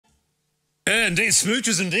Indeed,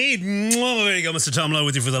 smooches indeed. There you go, Mr. Tom Lowe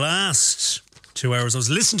with you for the last 2 hours. I was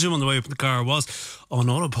listening to him on the way up in the car. I was on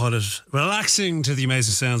autopilot, relaxing to the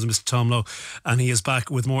amazing sounds of Mr. Tom Lowe, and he is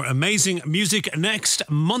back with more amazing music next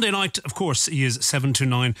Monday night. Of course, he is 7 to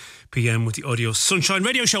 9 p.m. with the Audio Sunshine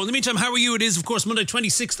Radio Show. In the meantime, how are you? It is, of course, Monday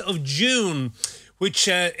 26th of June. Which,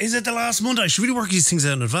 is it the last Monday? I should really work these things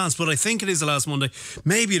out in advance, but I think it is the last Monday.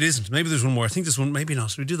 Maybe it isn't. Maybe there's one more. I think there's one, maybe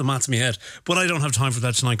not. We do the maths in my head. But I don't have time for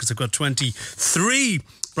that tonight because I've got 23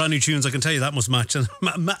 brand new tunes. I can tell you that much match. And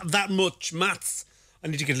that much maths. I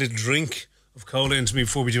need to get a little drink of cola into me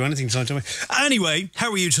before we do anything tonight. Anyway,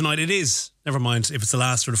 how are you tonight? It is, never mind if it's the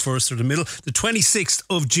last or the first or the middle, the 26th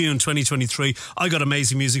of June 2023. I got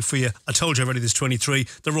amazing music for you. I told you already there's 23.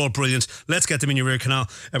 They're all brilliant. Let's get them in your ear canal.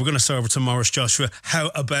 And we're going to start with some Maurice Joshua.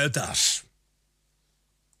 How about that?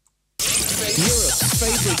 Europe's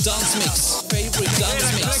favourite dance mix.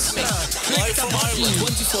 Live from Ireland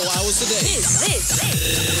 24 hours a day. This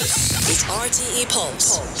is RTE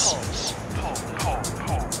Pulse.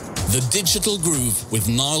 The Digital Groove with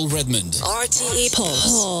Niall Redmond. RTE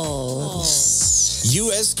Pulse.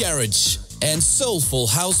 US Garage and Soulful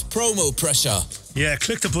House promo pressure. Yeah,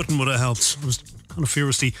 click the button would have helped. I was kind of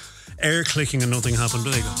furiously air clicking and nothing happened.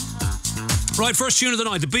 There you go. Right, first tune of the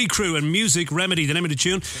night, the BCrew and Music Remedy, the name of the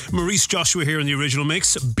tune. Maurice Joshua here in the original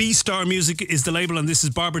mix. bstar Music is the label, and this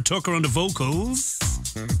is Barbara Tucker on the vocals.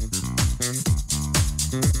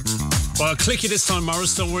 Well, I'll click you this time,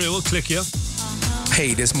 Maurice. Don't worry, I will click you.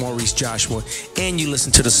 Hey, this is Maurice Joshua, and you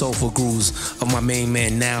listen to the soulful grooves of my main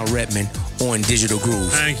man, Niall Redmond, on Digital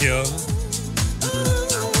Groove. Thank you.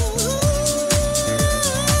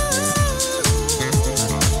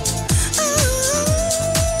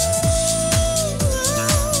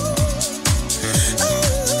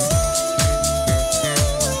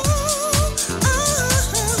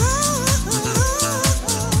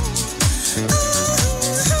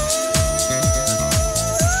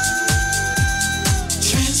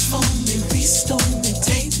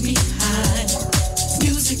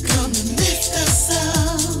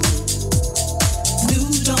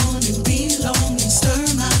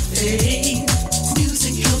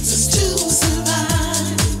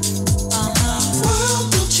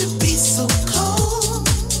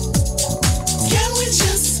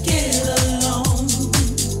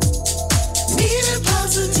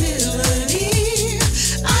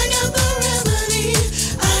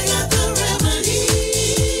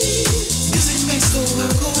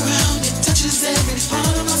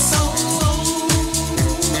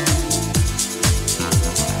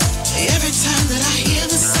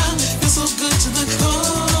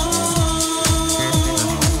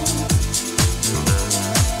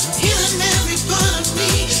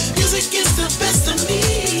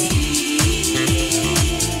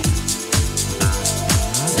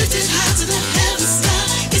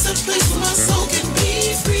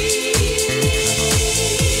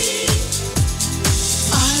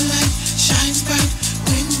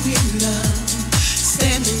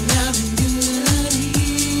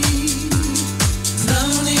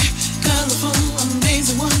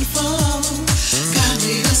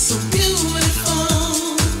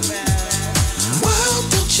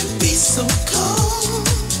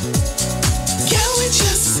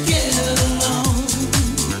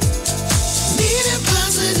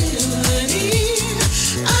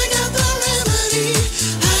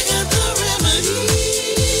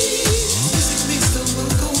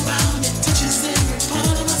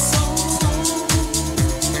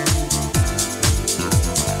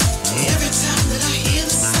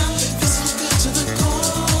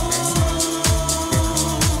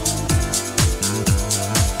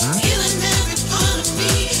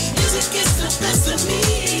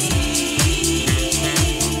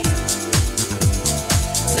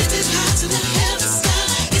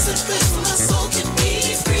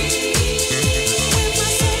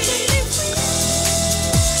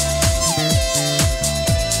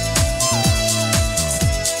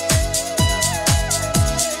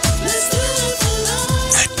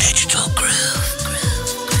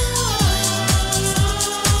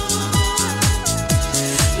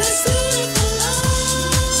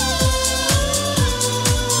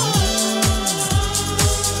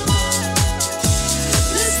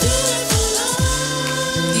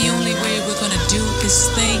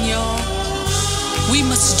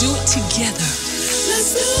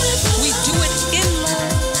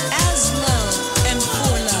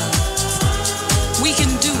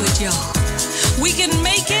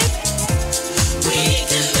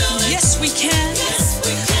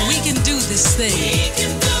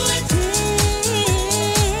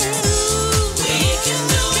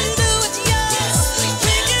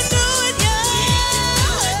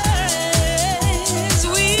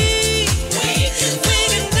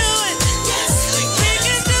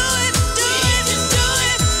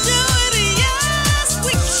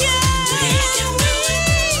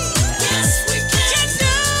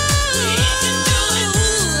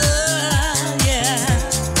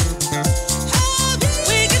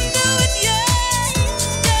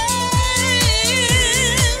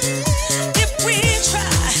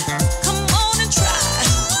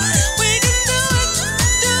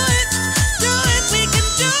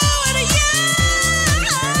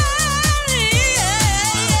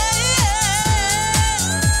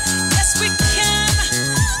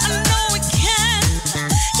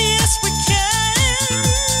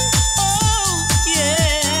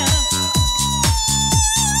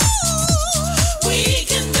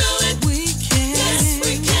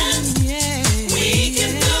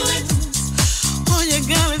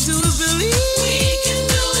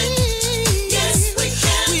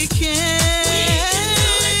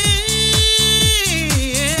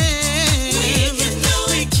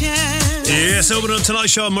 opening up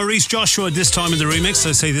tonight's show, Maurice Joshua, this time in the remix.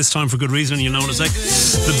 I say this time for good reason, you'll know what I say.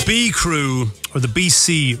 The BCrew, or the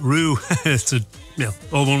BCrew, it's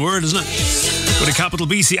all one word, isn't it? With a capital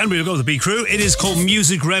BC, and we'll go with the BCrew. It is called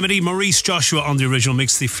Music Remedy. Maurice Joshua on the original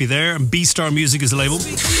mix, if you're there. And bstar Music is the label.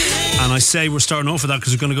 And I say we're starting off with that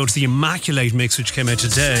because we're going to go to the Immaculate mix, which came out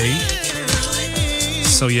today.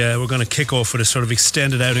 So yeah, we're going to kick off with a sort of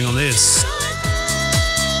extended outing on this.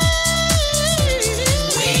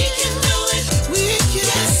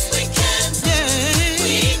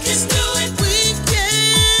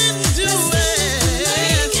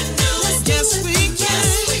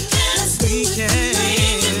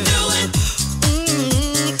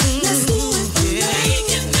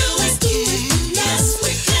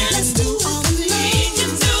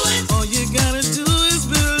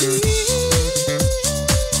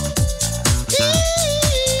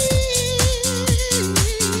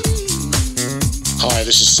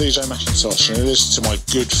 This is CJ McIntosh, and listen to my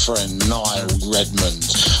good friend Niall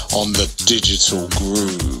Redmond on the Digital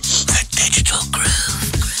Groove. The Digital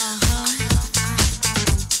Groove.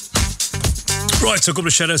 Right, so a couple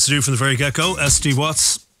of shout-outs to do from the very get-go. SD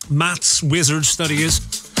Watts, Matt's Wizard, that he is.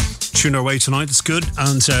 Tune our way tonight, it's good.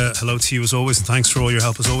 And hello to you as always, and thanks for all your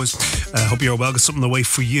help as always. Hope you're well. Got something on the way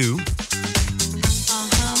for you.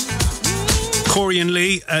 Corey and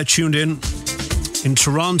Lee tuned in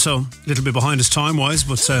Toronto, a little bit behind us time-wise,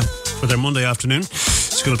 but for their Monday afternoon.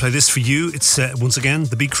 Just going to play this for you. It's, once again,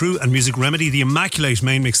 the BCrew and Music Remedy, the Immaculate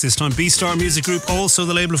Main mix this time. bstar Music Group, also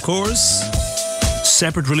the label, of course.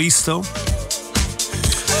 Separate release, though.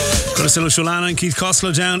 Got a hello to Alana and Keith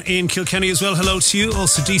Costello down in Kilkenny as well. Hello to you.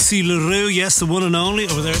 Also, DC LaRue, yes, the one and only,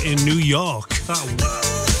 over there in New York. Oh,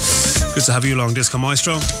 wow. Good to have you along, Disco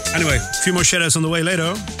Maestro. Anyway, a few more shout-outs on the way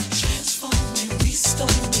later.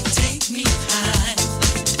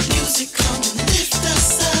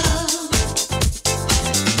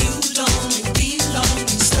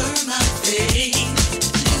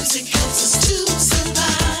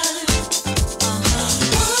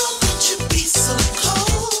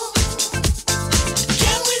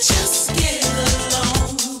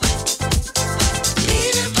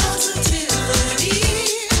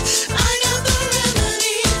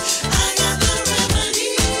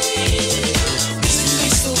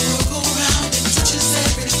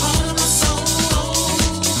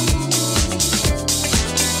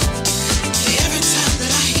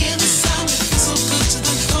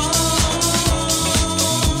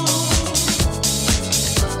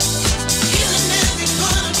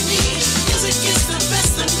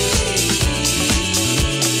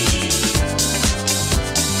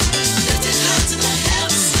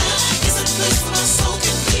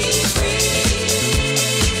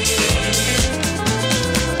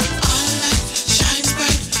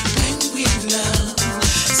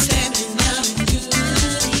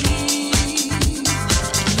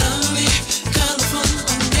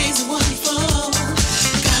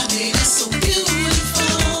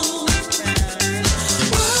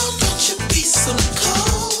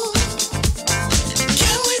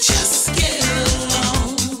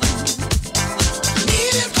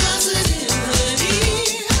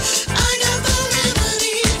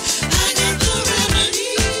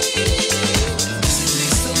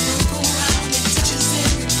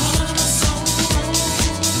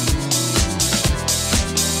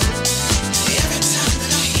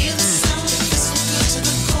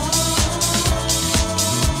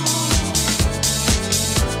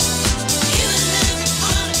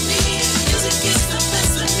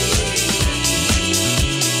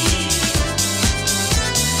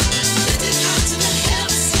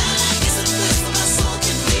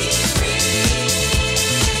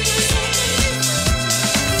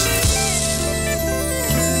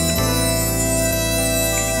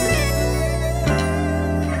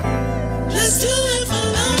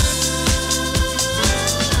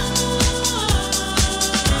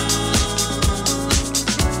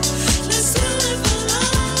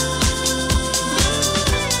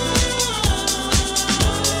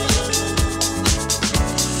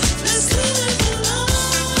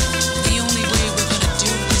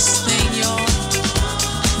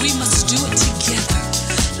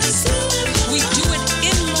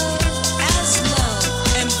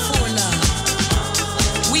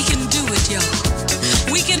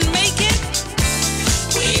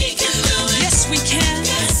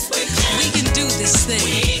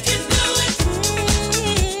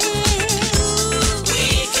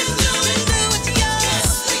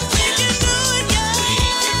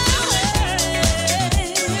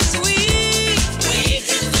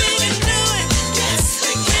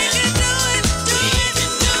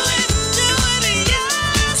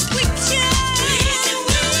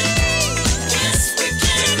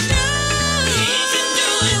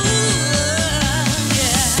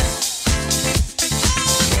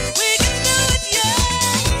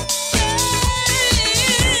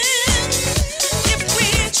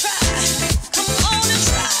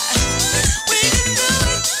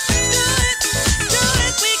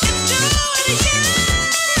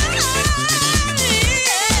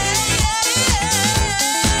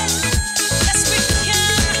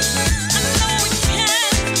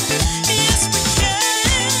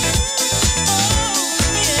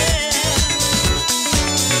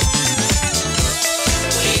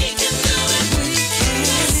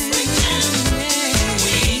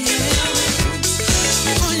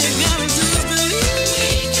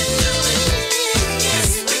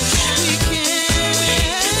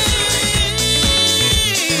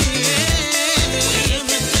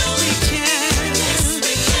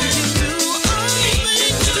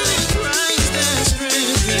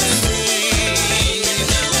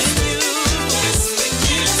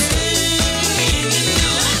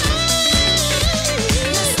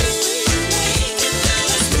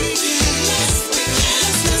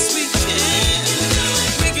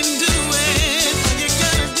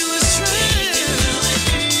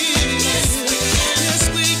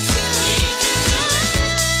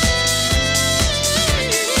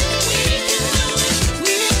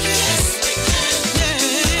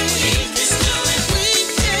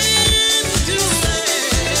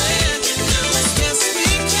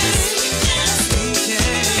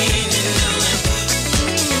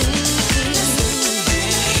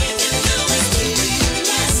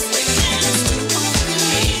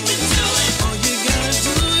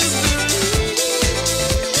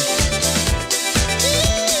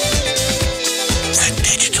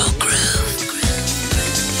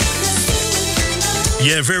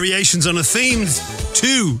 Yeah, variations on a theme,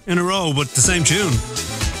 2 in a row, but the same tune.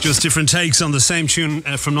 Just different takes on the same tune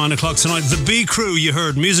from 9 o'clock tonight. The BCrew, you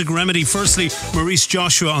heard. Music Remedy. Firstly, Maurice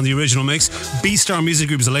Joshua on the original mix. bstar Music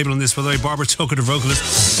Group is a label on this, by the way. Barbara Tucker, the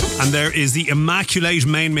vocalist. And there is the Emmaculate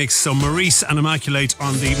Main mix. So Maurice and Emmaculate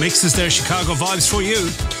on the mixes there. Chicago vibes for you.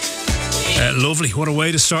 Lovely. What a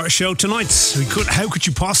way to start a show tonight. How could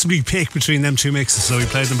you possibly pick between them two mixes? So we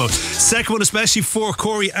played them both. Second one, especially for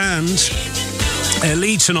Corey and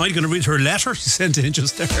Lee tonight. Going to read her letter she sent in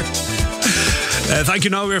just there. Thank you.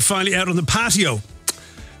 Now we're finally out on the patio.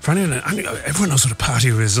 For anyone, everyone knows what a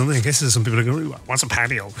patio is, don't they? I guess there's some people are going, what's a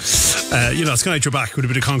patio? It's kind of like your back with a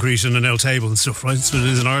bit of concrete and an L table and stuff, right? That's what it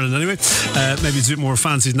is in Ireland anyway. Maybe it's a bit more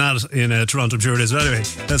fancy than that in Toronto, I'm sure it is. But anyway,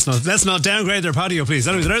 let's not downgrade their patio, please.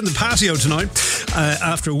 Anyway, they're out in the patio tonight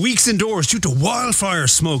after weeks indoors due to wildfire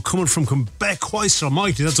smoke coming from Quebec. Christ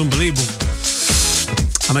almighty, that's unbelievable.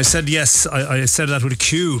 And I said yes, I said that with a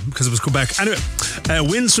Q because it was Quebec. Anyway,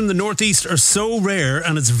 winds from the northeast are so rare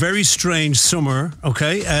and it's very strange summer,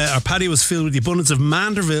 okay? Our patio was filled with the abundance of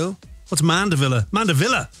Mandeville. What's Mandevilla?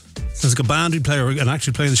 Mandevilla. Sounds like a band we play or an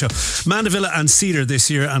actually playing the show. Mandevilla and Cedar this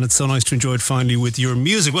year, and it's so nice to enjoy it finally with your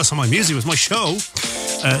music. Well, it's not my music, it was my show.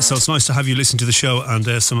 So it's nice to have you listen to the show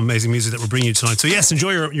and some amazing music that we're bringing you tonight. So yes,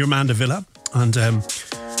 enjoy your Mandevilla. And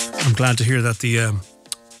I'm glad to hear that the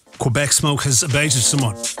Quebec smoke has abated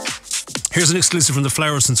somewhat. Here's an exclusive from the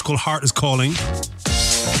Flowers, and it's called Heart is Calling.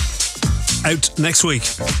 Out next week.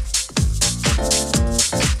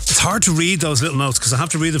 It's hard to read those little notes because I have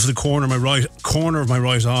to read them for the corner of my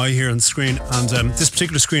right eye here on the screen. And this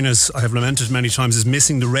particular screen, as I have lamented many times, is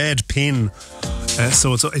missing the red pin.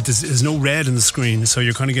 So there's no red in the screen. So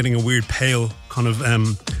you're kind of getting a weird pale, kind of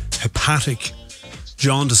hepatic,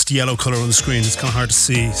 jaundiced yellow colour on the screen. It's kind of hard to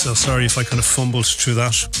see, so sorry if I kind of fumbled through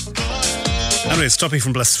that. Anyway, stop me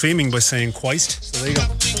from blaspheming by saying Christ. So there you go.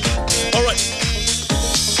 All right.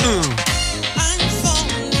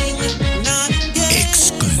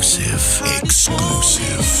 Exclusive.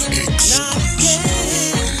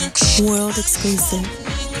 World exclusive.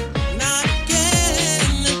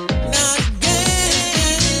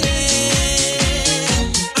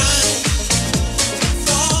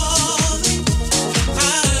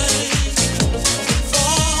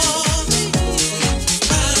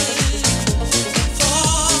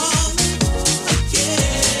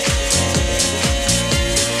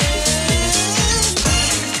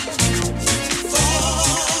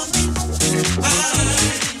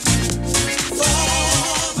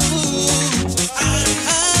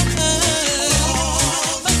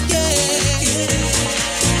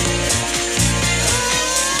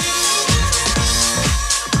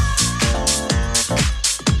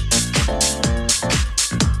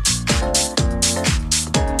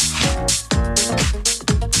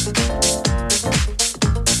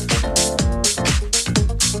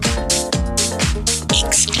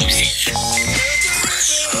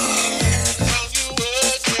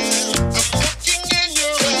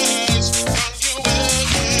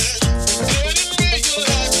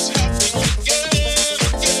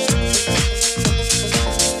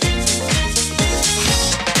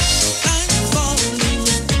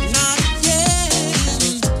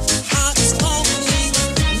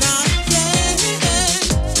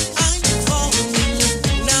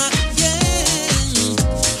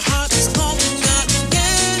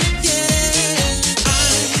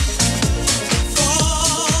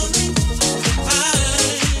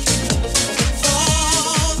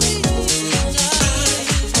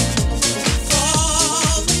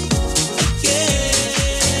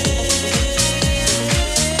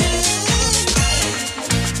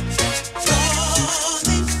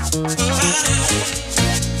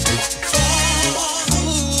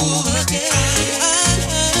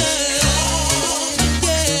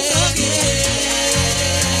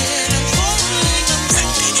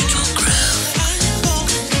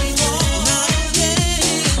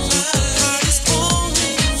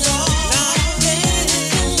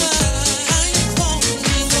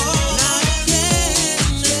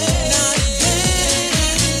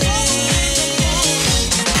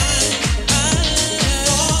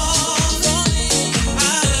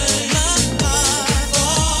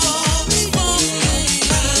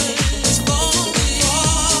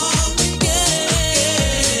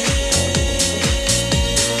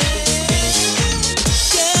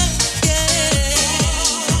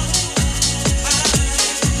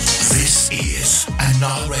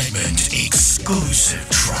 Niall Redmond exclusive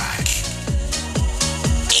track.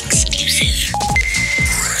 Exclusive.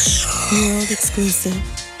 World exclusive.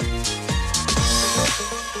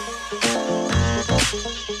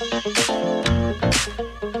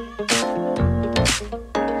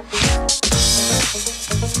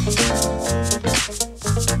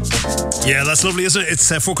 Yeah, that's lovely, isn't it? It's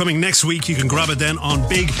forthcoming next week. You can grab it then on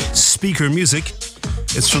Big Speaker Music.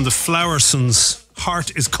 It's from the Flowersons.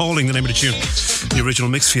 Heart is Calling, the name of the tune. The original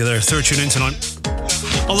mix for you there. Third tune in tonight.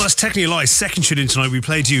 Although that's technically a lie. Second tune in tonight. We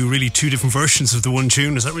played you really two different versions of the one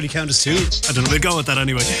tune. Does that really count as two? I don't know. We'll go with that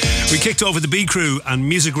anyway. We kicked off with the BCrew and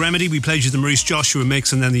Music Remedy. We played you the Maurice Joshua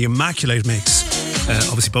mix and then the Emmaculate mix.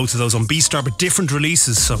 Obviously both of those on bstar, but different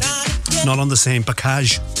releases, so not on the same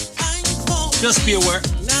package. Just be aware.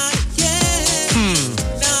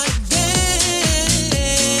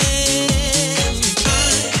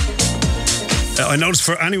 I noticed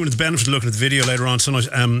for anyone with the benefit of looking at the video later on tonight,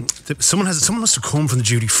 someone must have come from the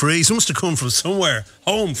duty free. Someone must have come from somewhere,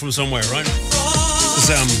 home from somewhere, right?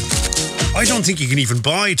 I don't think you can even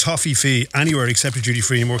buy toffee fee anywhere except at duty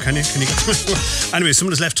free anymore, can you? Anyway,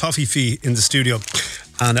 someone has left toffee fee in the studio,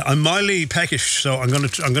 and I'm mildly peckish, so I'm gonna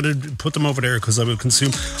put them over there because I will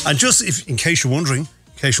consume. And just in case you're wondering,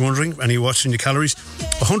 and you're watching your calories,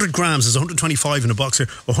 100 grams is 125 in a box here.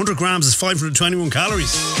 100 grams is 521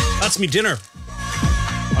 calories. That's me dinner.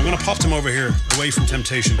 I'm going to pop them over here, away from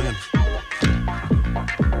temptation. Too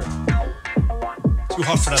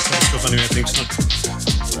hot for that sort of stuff anyway, I think.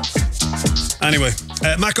 Anyway,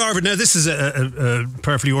 Mac Arvid, now this is a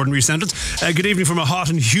perfectly ordinary sentence. Good evening from a hot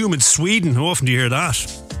and humid Sweden. How often do you hear that?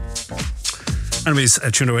 Anyways,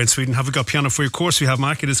 tune away in Sweden. Have we got piano for you? Of course we have,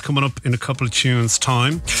 Mac. It is coming up in a couple of tunes'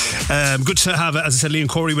 time. Good to have, as I said, Lee and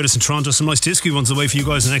Corey with us in Toronto. Some nice disco ones away for you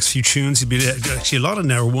guys in the next few tunes. You'll be actually a lot in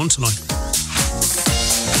hour one tonight.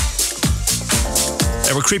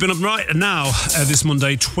 We're creeping up right now, this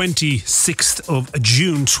Monday, 26th of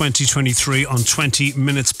June 2023 on 20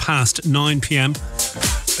 minutes past 9 p.m.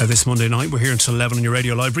 This Monday night. We're here until 11 on your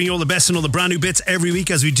radio live. Bring you all the best and all the brand new bits every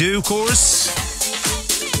week as we do, of course.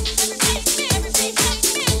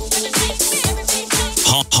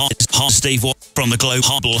 Hot Steve from the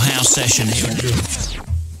Global House Session.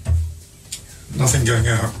 Nothing going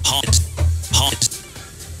out. Hot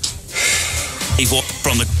Steve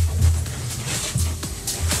from the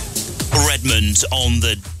Redmond on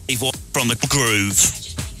the from the groove.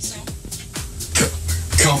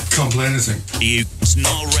 Can't play anything. It's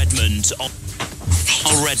Niall Redmond on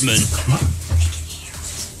Niall Redmond.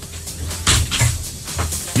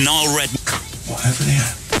 Niall Redmond. What happened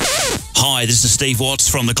here? Hi, this is Steve Watts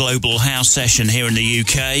from the Global House Session here in the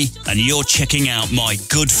UK, and you're checking out my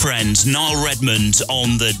good friend Niall Redmond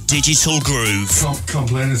on the Digital Groove. Can't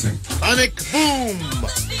play anything. Panic boom!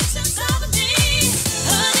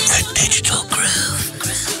 The Digital Groove.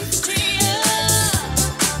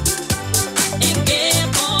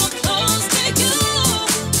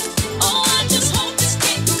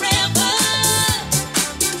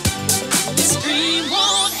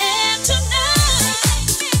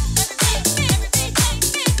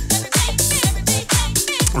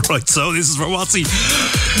 Right, so this is for Watsy.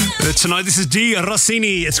 Tonight, this is D.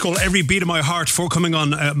 Rossini. It's called Every Beat of My Heart, forthcoming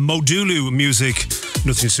on moudulo music.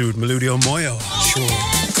 Nothing to do with Meludio Moyo. Sure.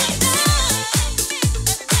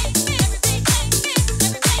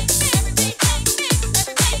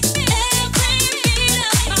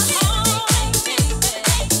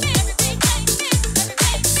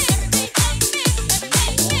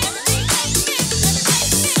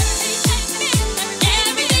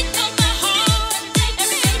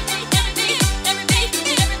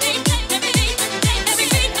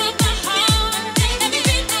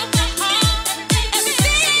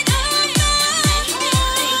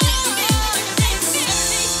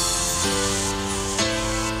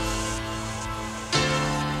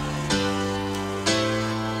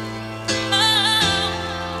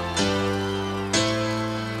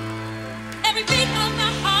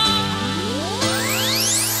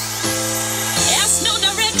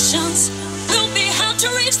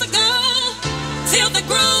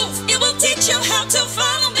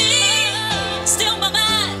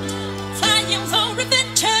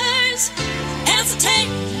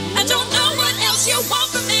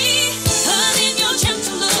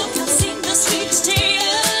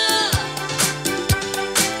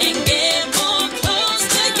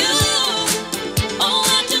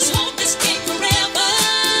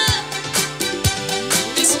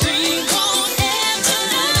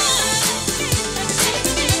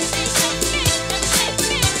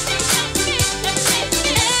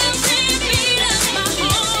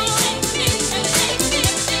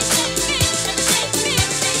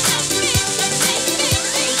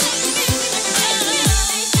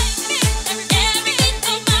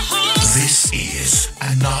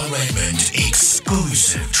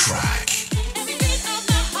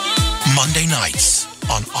 Monday nights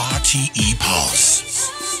on RTE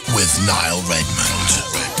Pulse with Niall Redmond.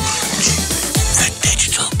 The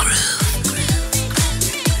Digital Groove.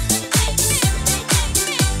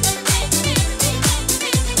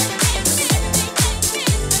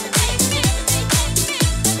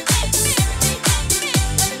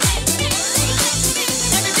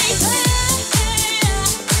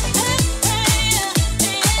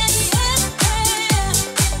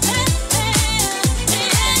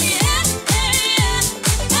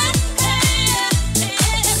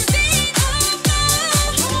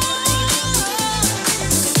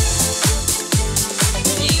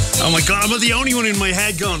 God, I'm the only one in my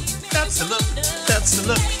head going, that's the look, that's the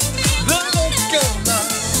look. Let's go, love.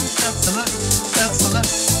 That's the look, that's the look.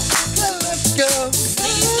 Let's go.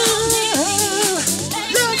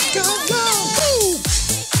 Let's go, love.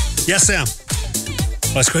 Yes, Sam.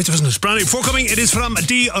 Well, it's great, wasn't it? Brand new forthcoming. It is from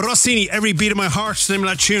D. Rossini. Every Beat of My Heart. The name of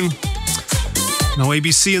that tune. No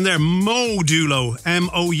ABC in there. Moudulo.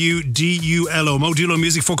 Moudulo. Moudulo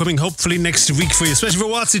music forthcoming hopefully next week for you, especially for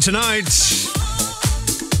Bootzy tonight.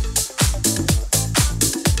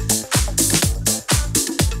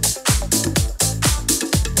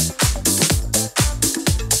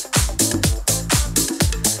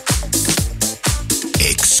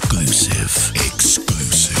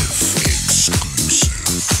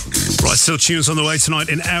 Right, still tunes on the way tonight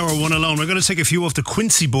in hour one alone. We're going to take a few off the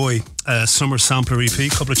Quincy Boy Summer Sampler EP.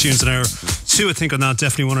 Couple of tunes in hour two, I think, on that.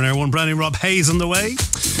 Definitely one in hour one. Brand new Rob Hayes on the way.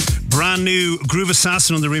 Brand new Groove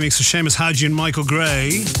Assassin on the remix of Seamus Haji and Michael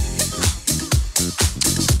Gray.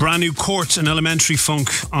 Brand new KORT and Elementary Funk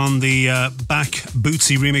on the back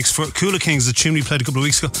Bootzy remix for Cooler Kings, the tune we played a couple of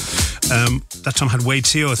weeks ago. That time had Wade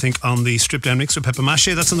Teo, I think, on the stripped down mix with Pepe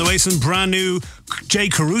Mashay. That's on the way. Some brand new J.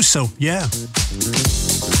 Caruso, yeah.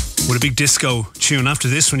 With a big disco tune after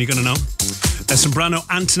this one, you're going to know. There's some brand new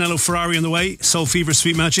Antonello Ferrari on the way. Soul Fever,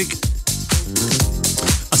 Sweet Magic.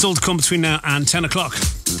 That's all to come between now and 10 o'clock.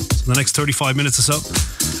 So the next 35 minutes or so.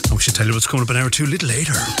 And we should tell you what's coming up an hour or two a little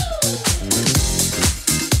later.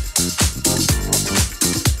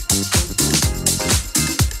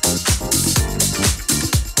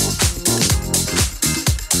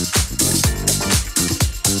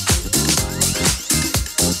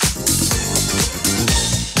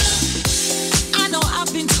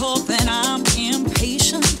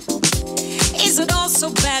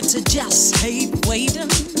 To just hate waiting.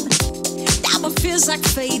 Now it feels like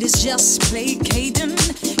fate is just placating.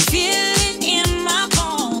 Feeling in my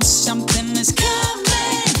bones, something is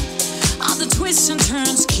coming. All the twists and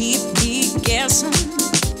turns keep me guessing.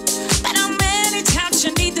 But how many times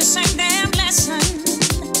you need the same damn lesson?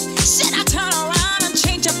 Should I turn around and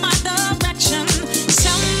change up my direction?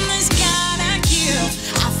 Something's gotta give.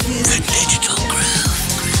 I feel the digital groove.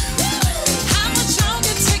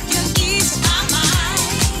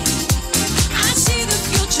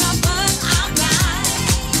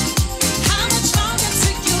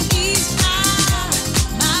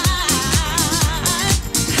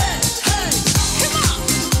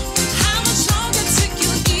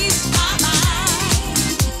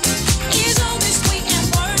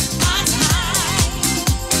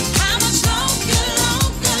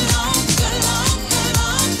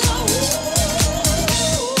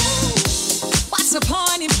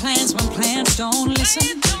 Don't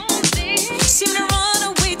listen. Seem to run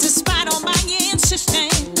away despite all my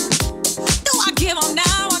insisting. Do I give up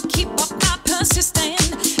now? I keep up not persisting.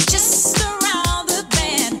 Just around the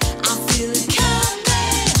bend, I feel it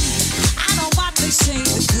coming. I know what they say,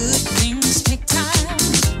 the good things take time.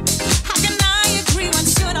 How can I agree when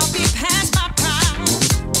soon I'll be past my prime?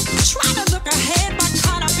 Trying to look ahead but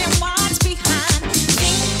caught up in what's behind.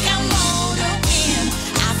 Think I'm gonna win,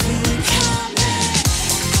 I feel it coming.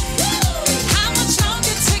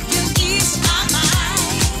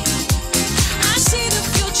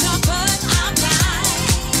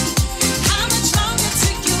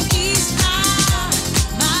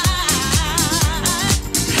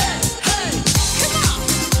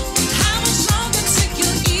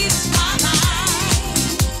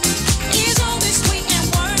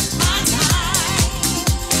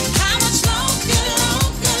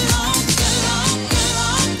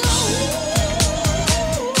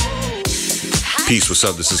 Peace, what's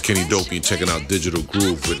up? This is Kenny Dopey and checking out Digital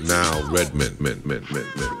Groove with Niall Redmond.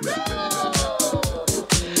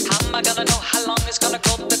 How am I gonna know how long it's gonna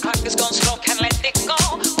go? The clock is gonna slow, can't let it go.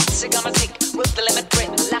 What's it gonna take? Will the limit break?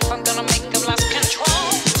 Life I'm gonna make them lost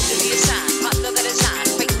control. To be a sign, part of the design,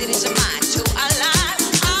 faith that is a mind to align.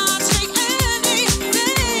 I'll take anything.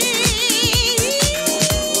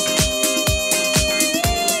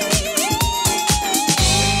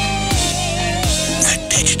 The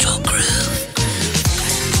Digital Groove.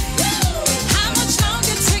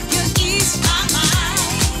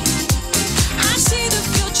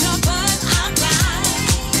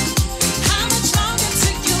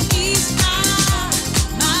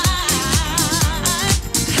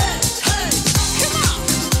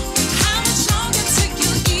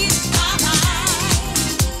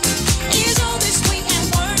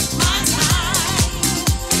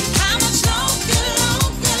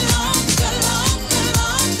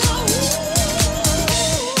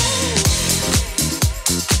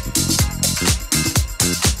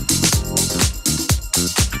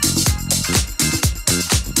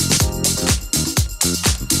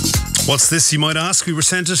 What's this, you might ask? We were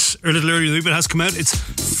sent it a little earlier in the week, but it has come out. It's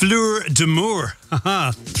Fleur d'Amour.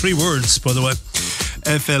 Haha, 3 words, by the way.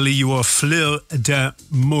 F-L-E-U-R, Fleur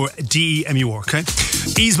d'Amour, D-E-M-U-R, okay?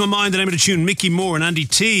 Ease My Mind, the name of the tune, Micky More and Andy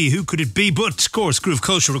Tee. Who could it be but, of course, Groove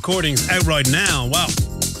Culture Recordings, out right now. Wow.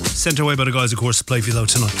 Sent away by the guys, of course, to play for you, though,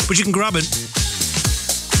 tonight. But you can grab it.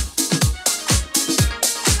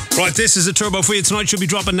 Right, this is a turbo for you tonight. Should be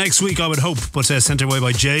dropping next week, I would hope. But sent away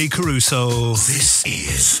by Jay Caruso. This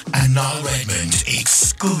is a Niall Redmond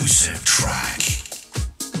exclusive track.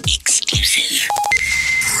 Exclusive.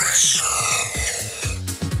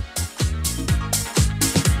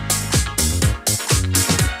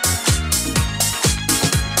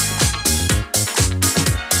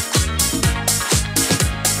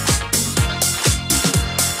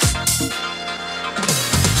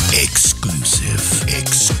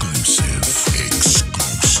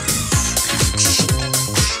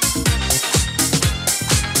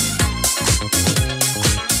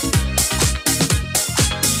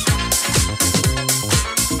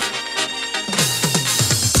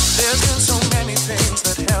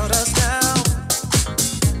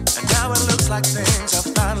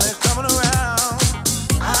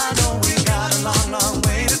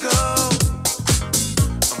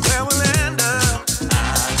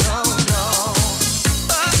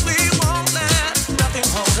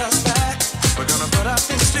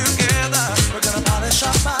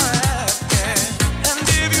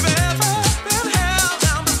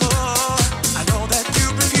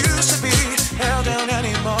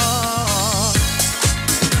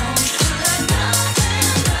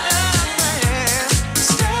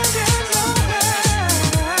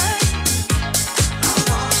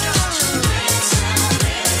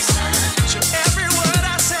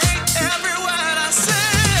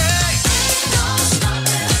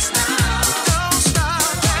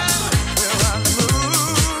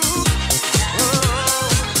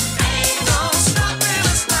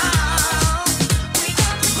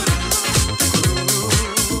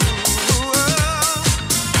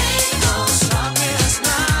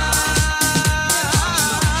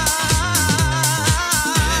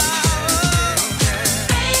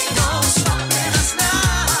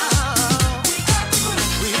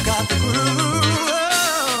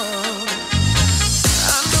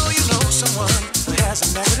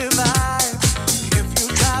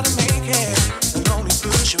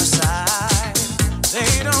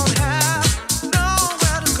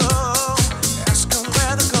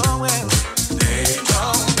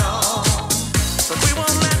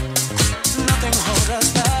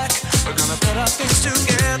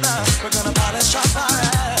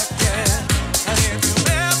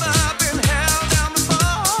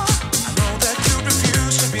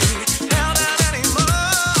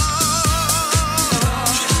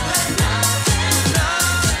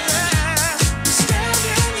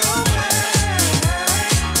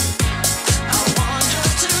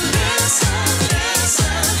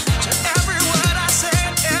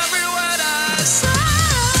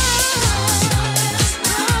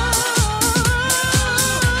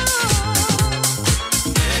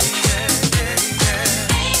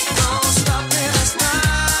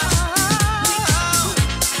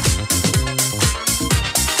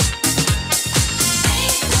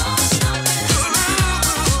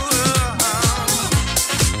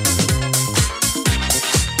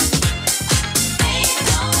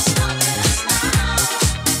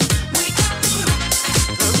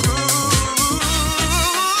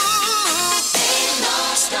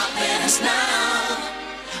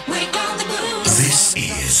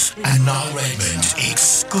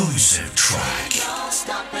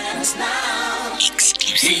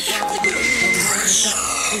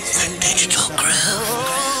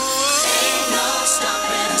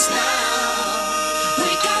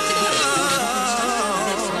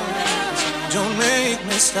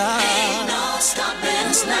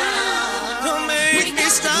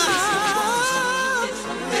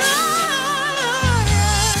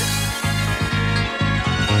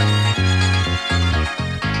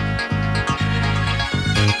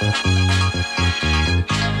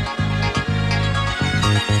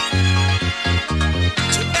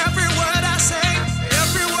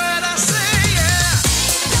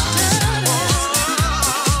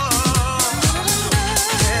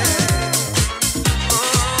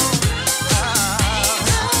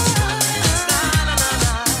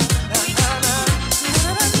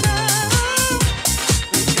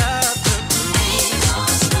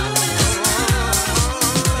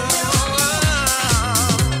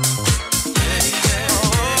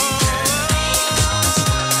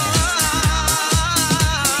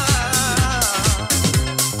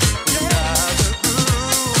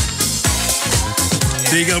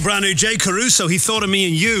 There you go, brand new Jay Caruso. He thought of me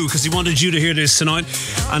and you because he wanted you to hear this tonight.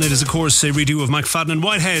 And it is, of course, a redo of McFadden and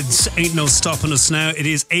Whitehead's Ain't No Stopping Us Now. It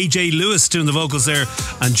is AJ Lewis doing the vocals there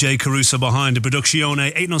and Jay Caruso behind the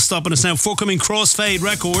Produzione. Ain't No Stopping Us Now. Forthcoming Crossfade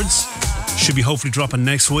Records. Should be hopefully dropping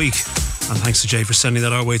next week. And thanks to Jay for sending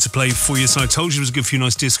that our way to play for you. So I told you there was a good few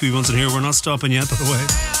nice disco ones in here. We're not stopping yet, by the way.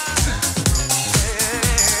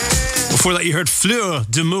 Before that, you heard Fleur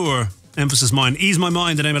d'Amour, Emphasis Mine. Ease My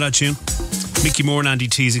Mind, the name of that tune. Micky More Andy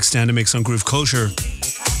Tee's extended mix on Groove Culture.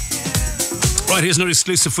 Right, here's another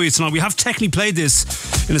exclusive for you tonight. We have technically played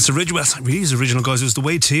this in its original, well, it's not really his original, guys. It was the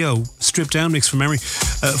Way Tio stripped down mix from memory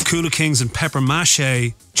of Cooler Kings and Pepper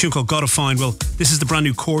Mashay, tune called Gotta Find. Well, this is the brand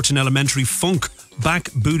new KORT and Elementary Funk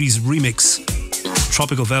Back Booties remix.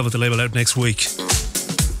 Tropical Velvet, the label, out next week.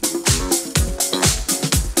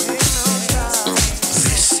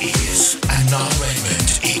 This is a Niall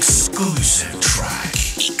Redmond exclusive track.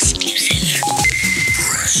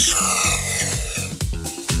 Regret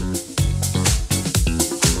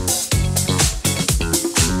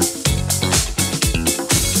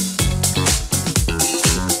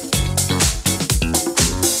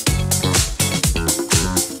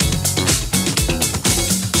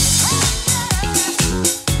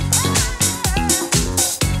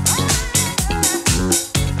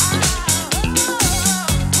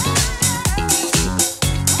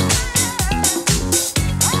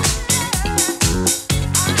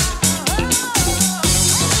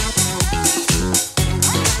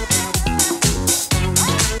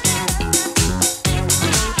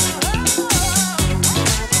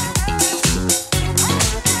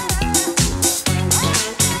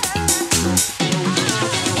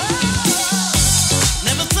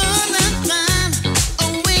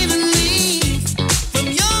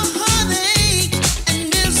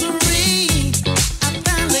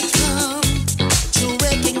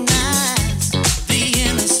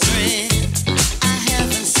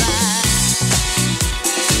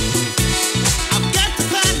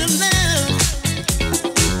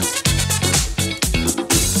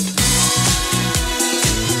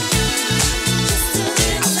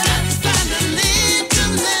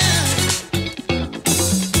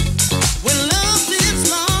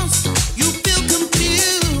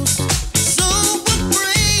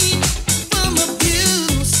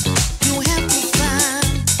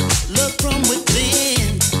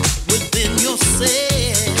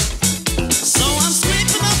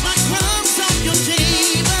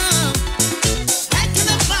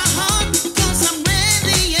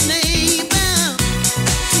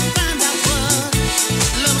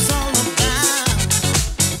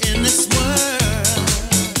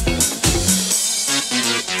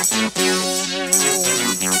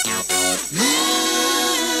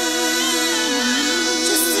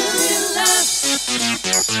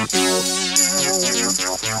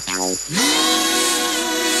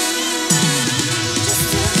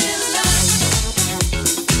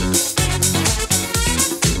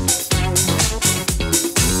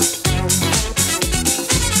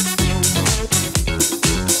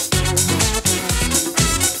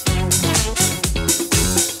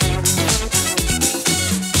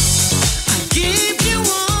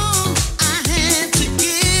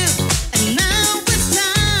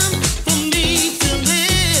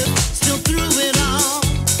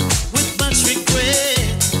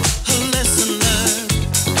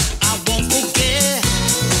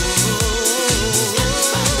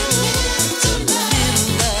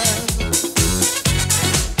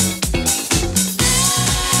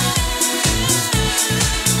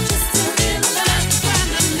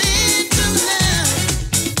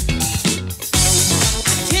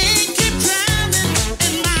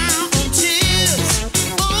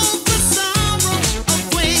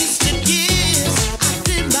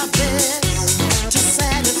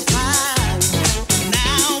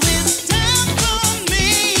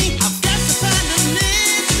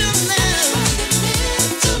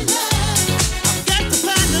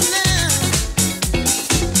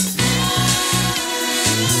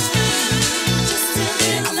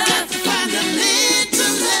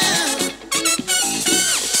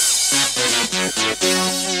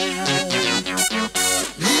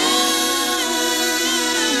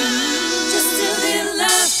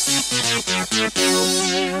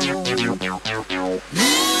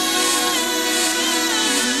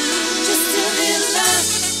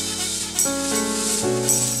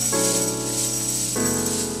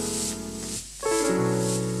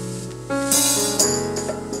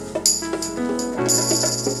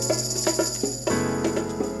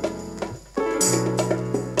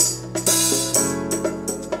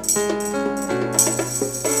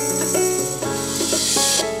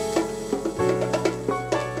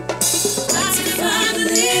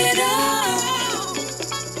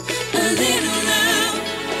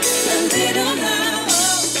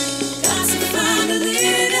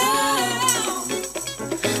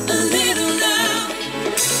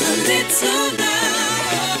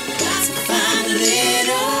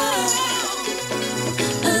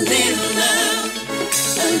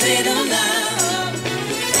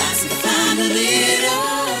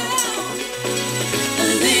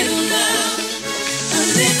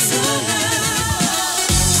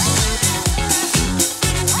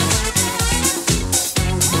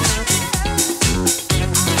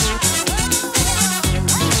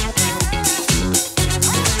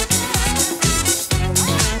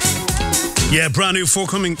Yeah, brand new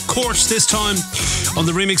forthcoming KORT this time on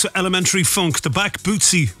the remix of Elementary Funk, the back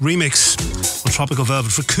Bootzy remix on Tropical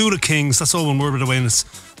Velvet for Kula Kings. That's all one word by the way, and it's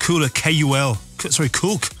Kula, K-U-L. Sorry,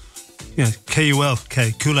 Kulk. Yeah,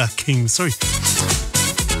 K-U-L-K, Kula Kings. Sorry.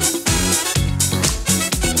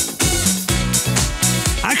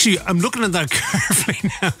 Actually, I'm looking at that carefully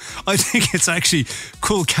now. I think it's actually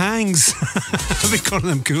Cool Kangs. I've been calling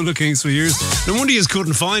them Cooler Kings for years. No wonder you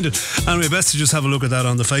couldn't find it. Anyway, best to just have a look at that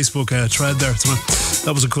on the Facebook thread there.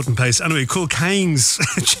 That was a cut and paste. Anyway, Cool Kangs.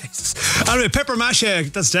 Jesus. Anyway, Pepper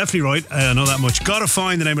Mashay, that's definitely right. I know that much. Gotta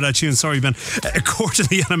find the name of that tune. Sorry, Ben. KORT of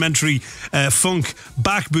the Elementary Funk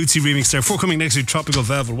back Bootzy remix there. Forthcoming next week, Tropical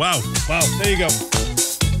Velvet. Wow. There you go.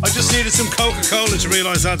 I just needed some Coca-Cola to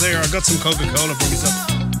realise that there. I got some Coca-Cola for myself.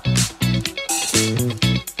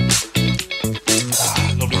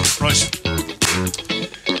 Lovely. Right.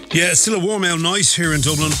 Yeah, it's still a warm out night here in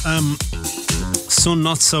Dublin. Sun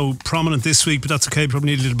not so prominent this week, but that's okay. Probably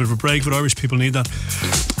need a little bit of a break, but Irish people need that.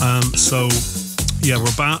 So yeah,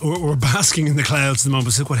 we're basking in the clouds at the moment.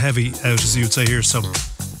 It's quite heavy out, as you would say here. So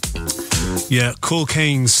yeah, Cool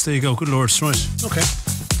Kings. There you go. Good Lord. Right. Okay.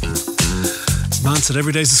 Man said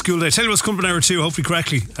every day's a school day. Tell you what's coming in hour 2, hopefully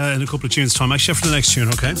correctly, in a couple of tunes' time. Actually, after the next tune,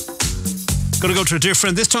 okay? Going to go to a dear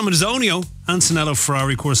friend. This time it is Onio, Antonello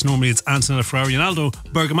Ferrari. Of course, normally it's Antonello Ferrari and Aldo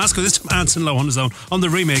Bergamasco. This time Antonello on his own on the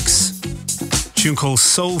remix. Tune called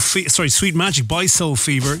Sweet Magic by Soul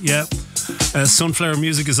Fever. Yeah. Sunflower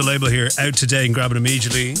Music is a label here. Out today and grab it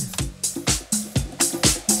immediately.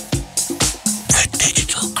 The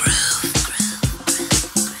Digital Groove.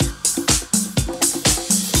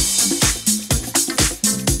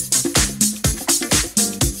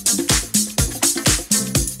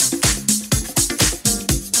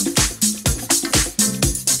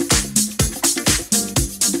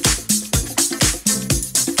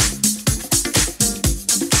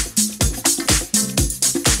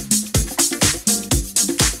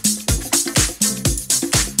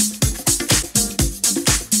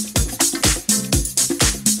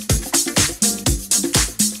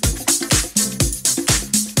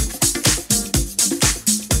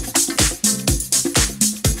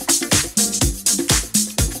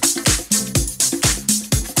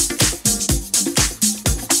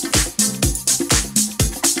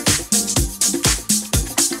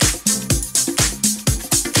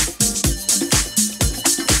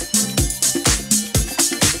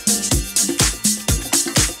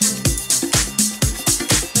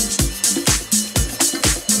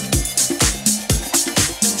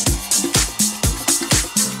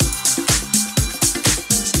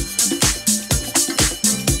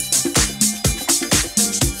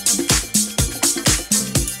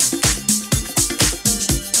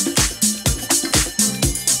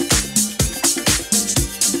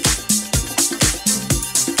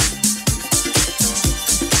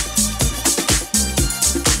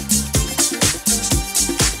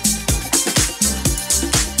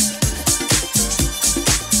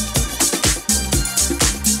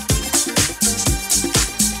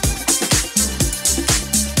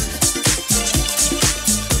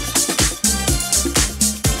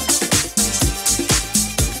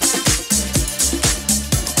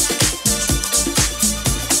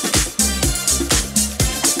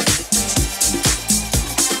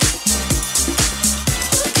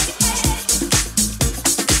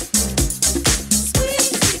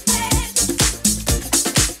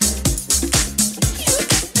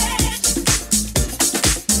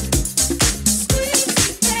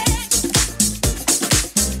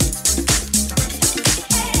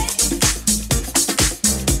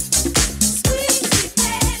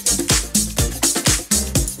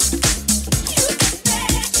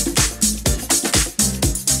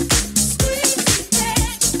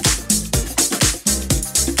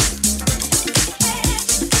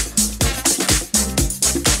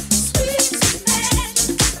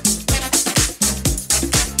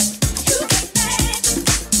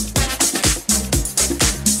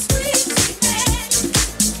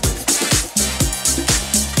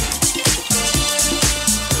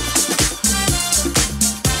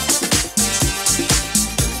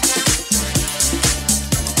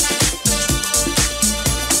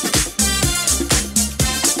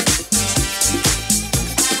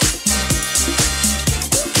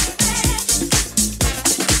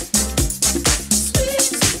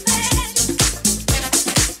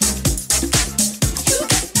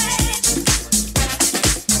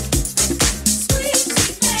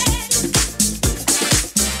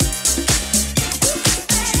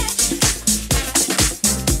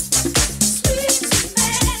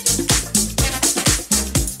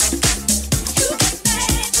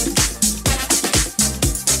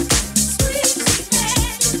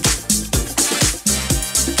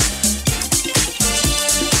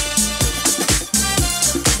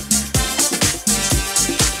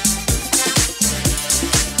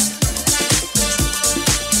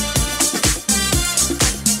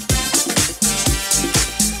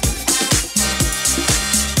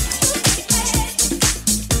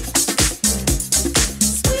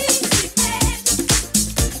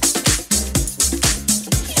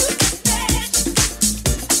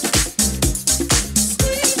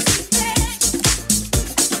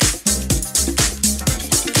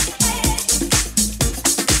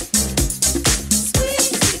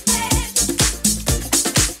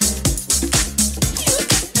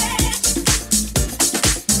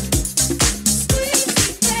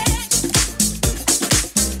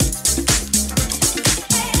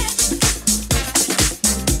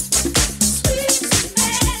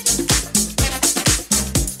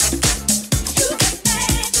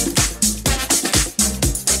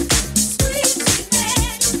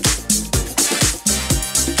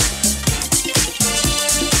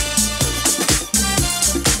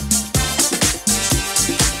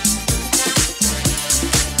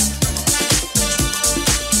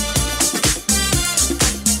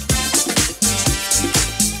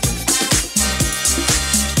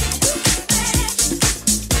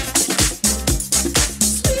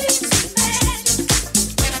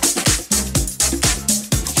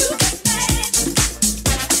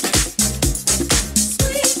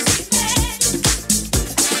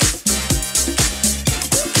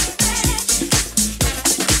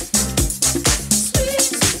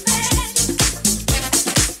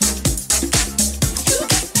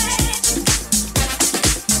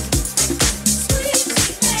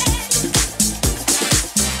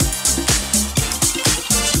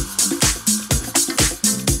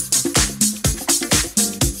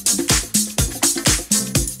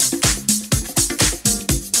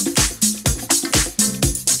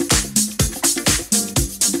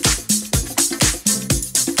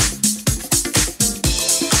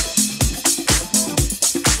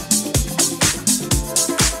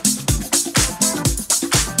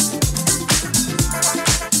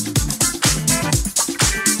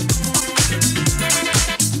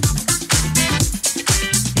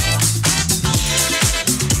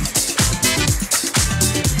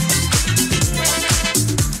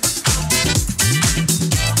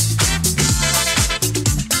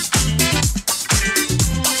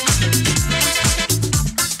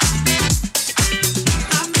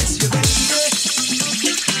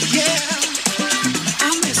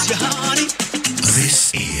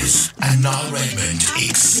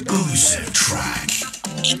 Exclusive track.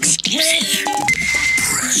 Exclusive.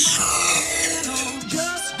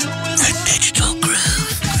 The Digital Groove.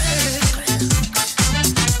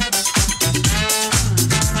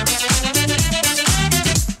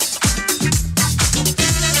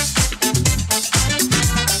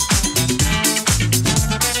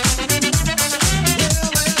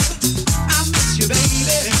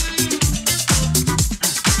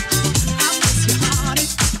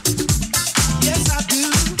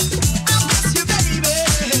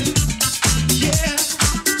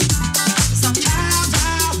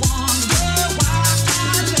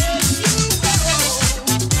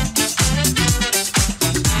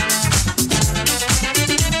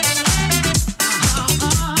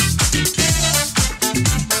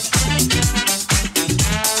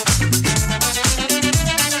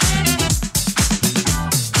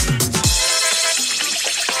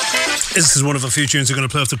 This is one of a few tunes we're going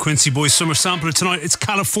to play off the Quincy Boys Summer Sampler tonight. It's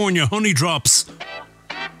California, Honeydrops.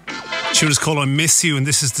 The tune is called I Miss You, and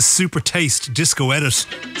this is the Supertaste disco edit.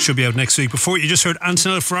 Should be out next week. Before you just heard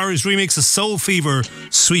Antonello Ferrari's remix of Soul Fever.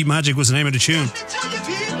 Sweet Magic was the name of the tune.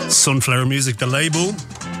 Sunflower Music, the label.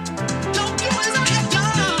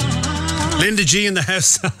 Linda G in the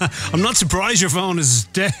house. I'm not surprised your phone is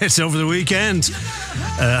dead over the weekend.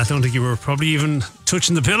 I don't think you were probably even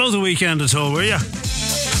touching the pillow the weekend at all, were you?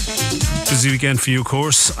 Busy weekend for you, of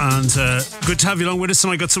course, and good to have you along with us.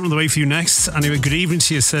 And I got something on the way for you next. Anyway, good evening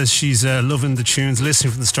to you. Says she's loving the tunes,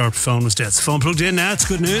 listening from the start. Phone was dead. So phone plugged in now. It's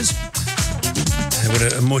good news.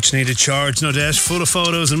 With a much needed charge, no doubt, full of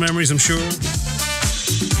photos and memories, I'm sure.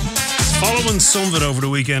 Following some of it over the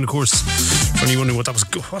weekend, of course. For anyone wondering what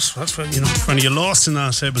that was, that's what, you know, for any you lost in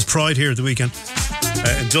that, it was Pride here at the weekend.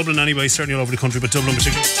 In Dublin anyway, certainly all over the country, but Dublin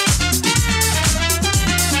particularly.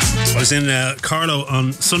 I was in Carlo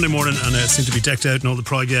on Sunday morning and it seemed to be decked out and all the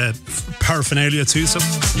Pride paraphernalia too, so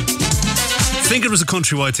I think it was a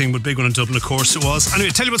countrywide thing, but big one in Dublin, of course it was.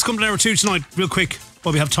 Anyway, tell you what's coming to hour 2 tonight, real quick,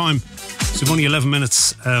 while we have time. So we've only 11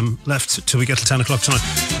 minutes left till we get to 10 o'clock tonight.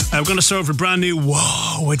 We're going to start with a brand new,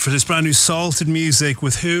 wait for this, brand new salted music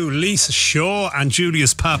with who? Lisa Shaw and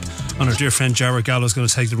Julius Papp, and our dear friend Jarrett Gallo's going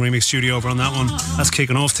to take the remix studio over on that one. That's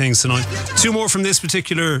kicking off things tonight. 2 more from this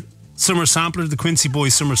particular Summer Sampler, the Quincy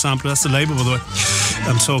Boys Summer Sampler. That's the label, by the way,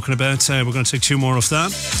 I'm talking about. We're going to take 2 more of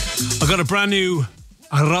that. I got a brand new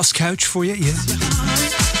Ross Couch for you, yeah.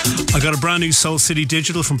 I got a brand new Soul City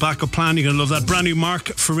Digital from Backup Plan. You're going to love that. Brand new Mark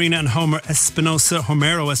Farina and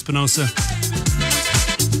Homero Espinosa.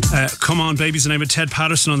 Come On Baby's the name of Ted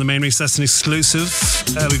Patterson on the main mix. That's an exclusive.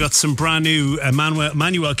 We got some brand new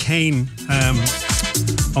Manuel Kane on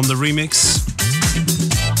the remix.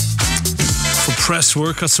 Press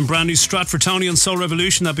work, got some brand new Stratford Tony on Soul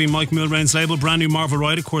Revolution, that being Mike Milrain's label. Brand new Marvel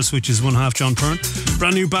Wright, of course, which is one half John Pern.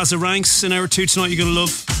 Brand new Bazza Ranks in hour 2 tonight, you're going to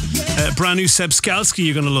love. Brand new Seb Skalski,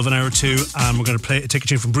 you're going to love in hour 2. And we're going to take a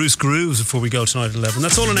tune from Bruce Grooves before we go tonight at 11.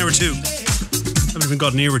 That's all in hour 2. Haven't even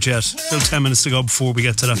got near it yet. Still 10 minutes to go before we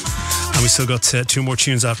get to that. And we still got 2 more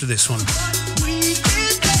tunes after this one.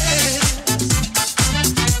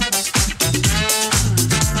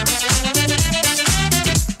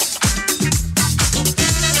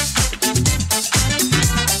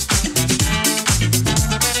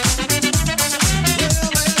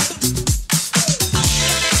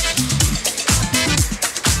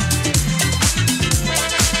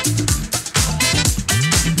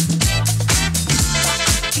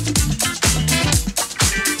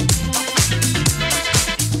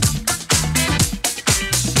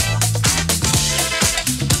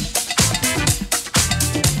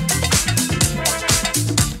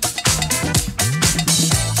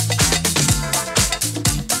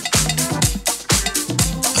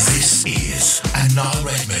 Niall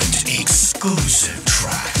Redmond exclusive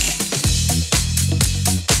track.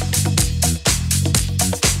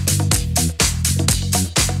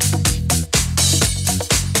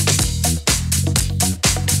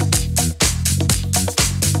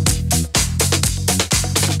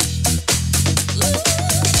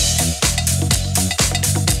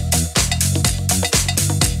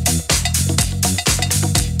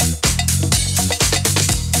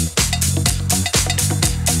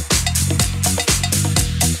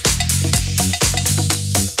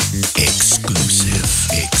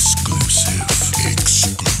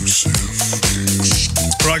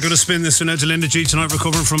 Going to spin this one out to Linda G tonight,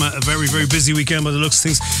 recovering from a very, very busy weekend by the looks of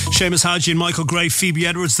things. Seamus Haji and Michael Gray, Phoebe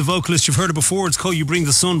Edwards, the vocalist. You've heard it before. It's called You Bring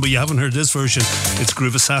the Sun, but you haven't heard this version. It's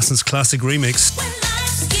Groove Assassin's classic remix. When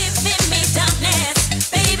life's giving me darkness,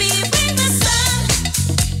 baby, you bring the sun.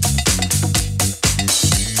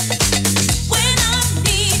 When I'm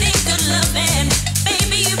needing good loving,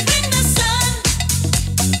 baby, you bring the sun.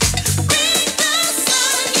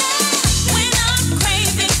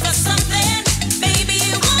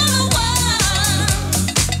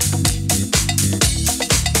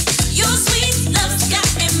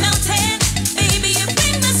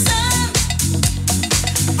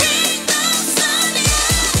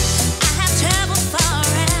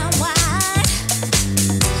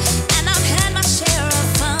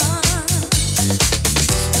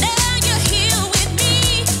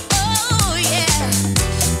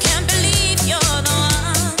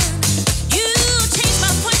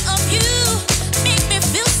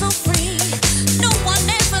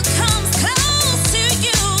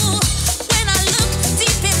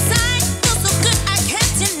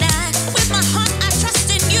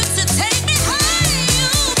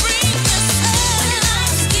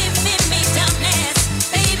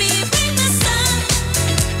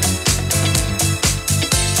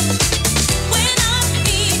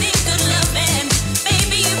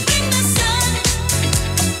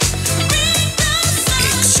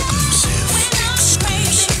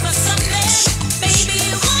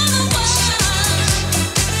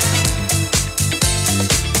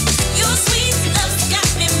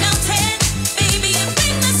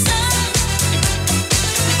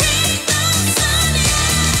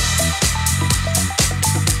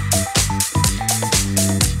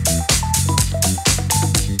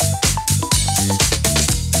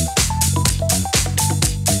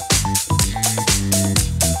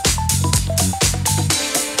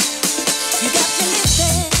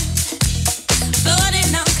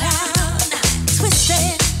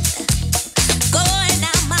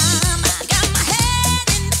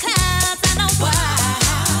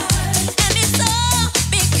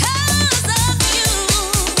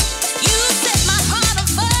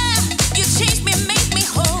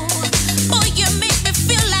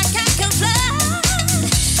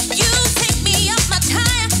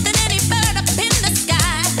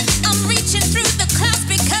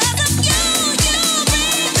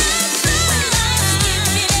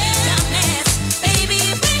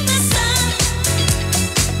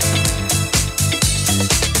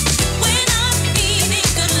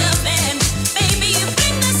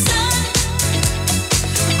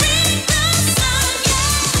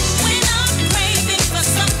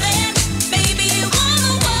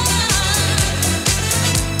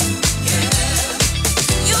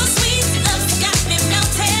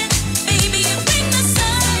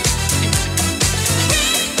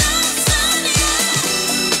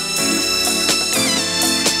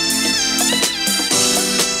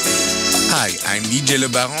 Hi, I'm DJ Le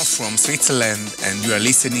Baron from Switzerland, and you are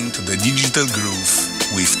listening to the Digital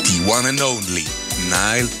Groove with the one and only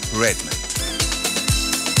Niall Redmond.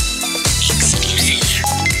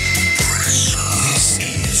 This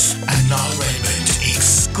is a Niall Redmond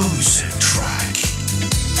exclusive track.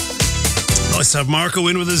 Nice to have Marco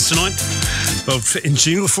in with us tonight, both in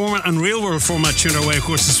jingle format and real world format. Tune our way, of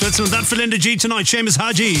course, to Switzerland. That for Linda G tonight. Seamus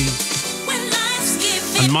Haji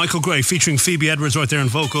and Michael Gray featuring Phoebe Edwards right there in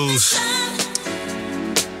vocals.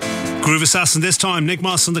 Groove Assassin this time, Nick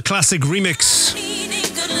Moss on the classic remix.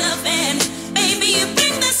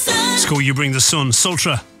 Let's go, You Bring the Sun.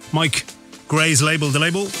 Sultra, Mike Gray's label, The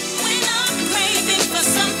Label.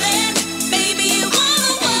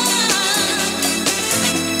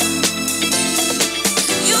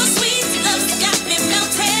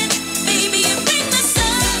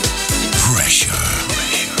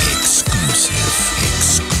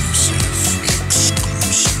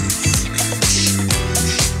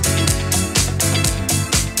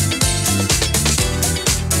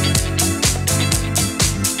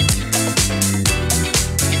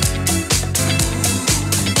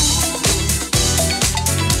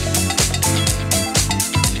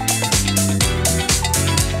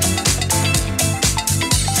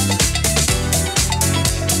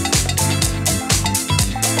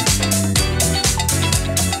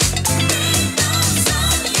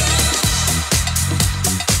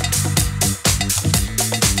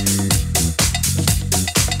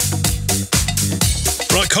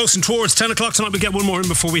 Coasting towards 10 o'clock tonight. We'll get one more in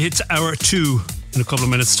before we hit hour 2 in a couple of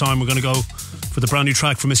minutes' time. We're going to go for the brand new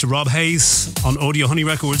track from Mr. Rob Hayes on Audio Honey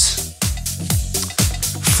Records.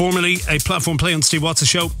 Formerly a platform play on Steve Watts'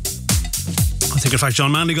 show. I think, in fact,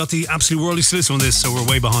 John Manley got the absolute worldly slice on this, so we're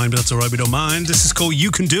way behind, but that's all right, we don't mind. This is called You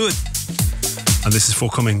Can Do It. And this is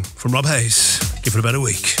forthcoming from Rob Hayes. Give it about a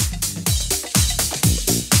week.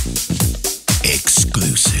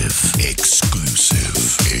 Exclusive.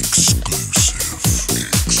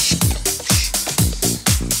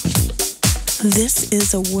 This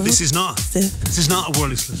is a world. This is not a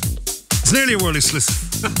worldly slice. It's nearly a worldly slice.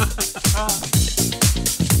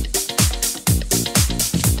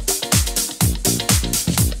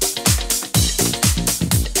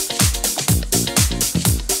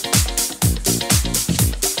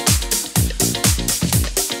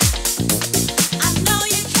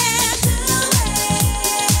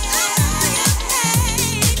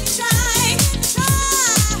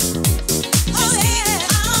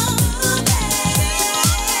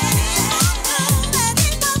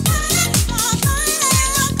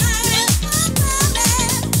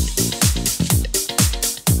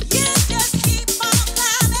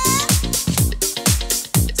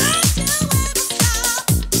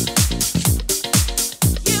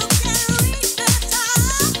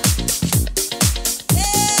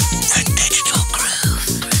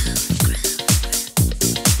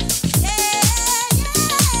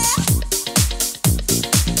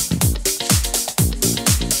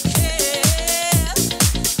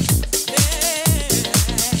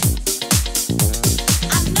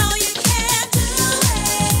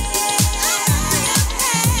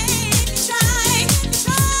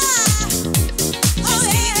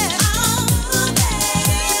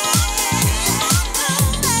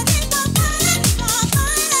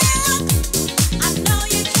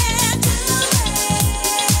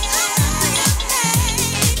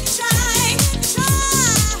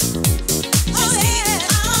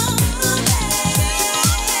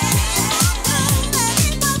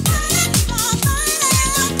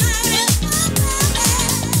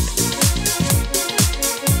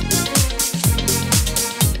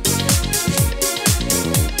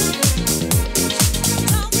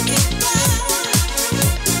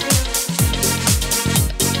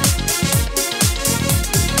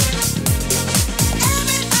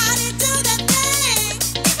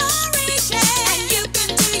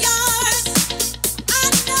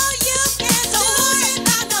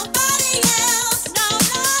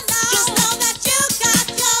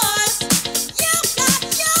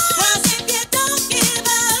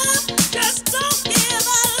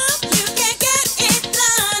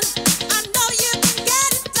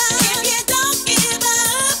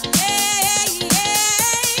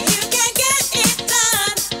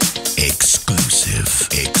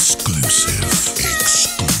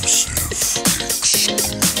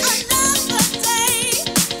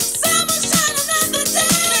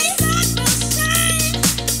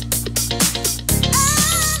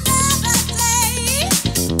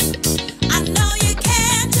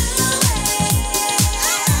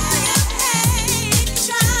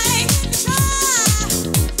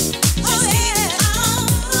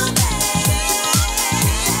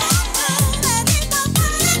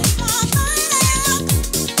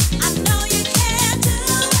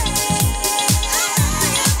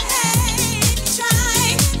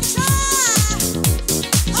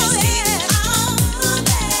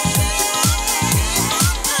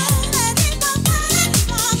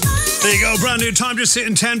 There you go, brand new time, just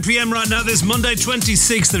hitting 10 p.m. right now. This Monday,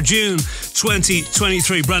 26th of June,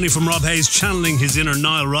 2023. Brand new from Rob Hayes, channeling his inner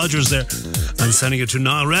Nile Rodgers there and sending it to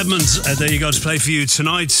Niall Redmond. There you go, to play for you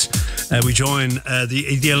tonight. We join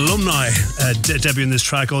the alumni debuting this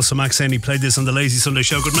track. Also, Max saying he played this on the Lazy Sunday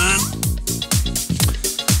show. Good man.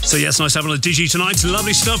 So yes, nice having a digi tonight.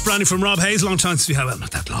 Lovely stuff, brand new from Rob Hayes. Long time since we had, well,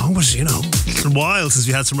 not that long, but you know, a little while since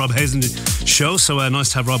we had some Rob Hayes in the show. So nice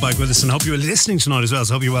to have Rob back with us, and I hope you were listening tonight as well.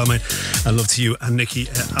 So I hope you're well, mate. And love to you and Nicky.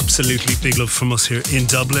 Absolutely big love from us here in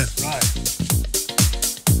Dublin.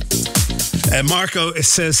 Right. Marco, it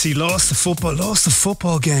says he lost the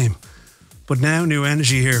football game, but now new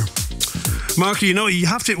energy here. Marco, you know,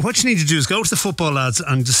 what you need to do is go to the football lads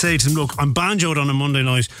and just say to them, look, I'm banjoed on a Monday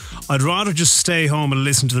night. I'd rather just stay home and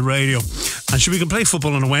listen to the radio. And we can play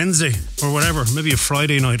football on a Wednesday or whatever, maybe a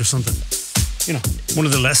Friday night or something. You know, one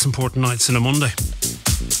of the less important nights in a Monday.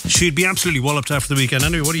 She'd be absolutely walloped after the weekend.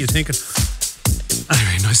 Anyway, what are you thinking?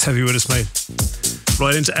 Anyway, nice to have you with us, mate.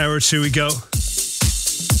 Right into hour 2 we go.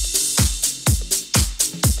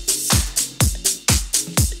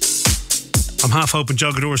 I'm half hoping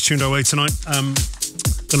Jogador's tuned our way tonight. Going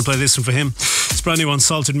to play this one for him. It's brand new on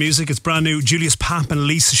Salted Music. It's brand new. Julius Papp and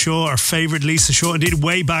Lisa Shaw, our favourite Lisa Shaw. Indeed,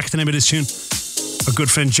 way back the name of this tune. Our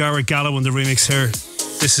good friend Jared Gallo on the remix here.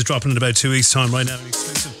 This is dropping in about 2 weeks' time. Right now, an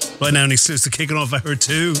exclusive. Right now, an exclusive. Kicking off hour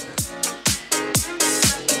 2.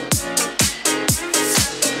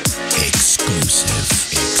 Exclusive.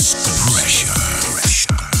 Pressure.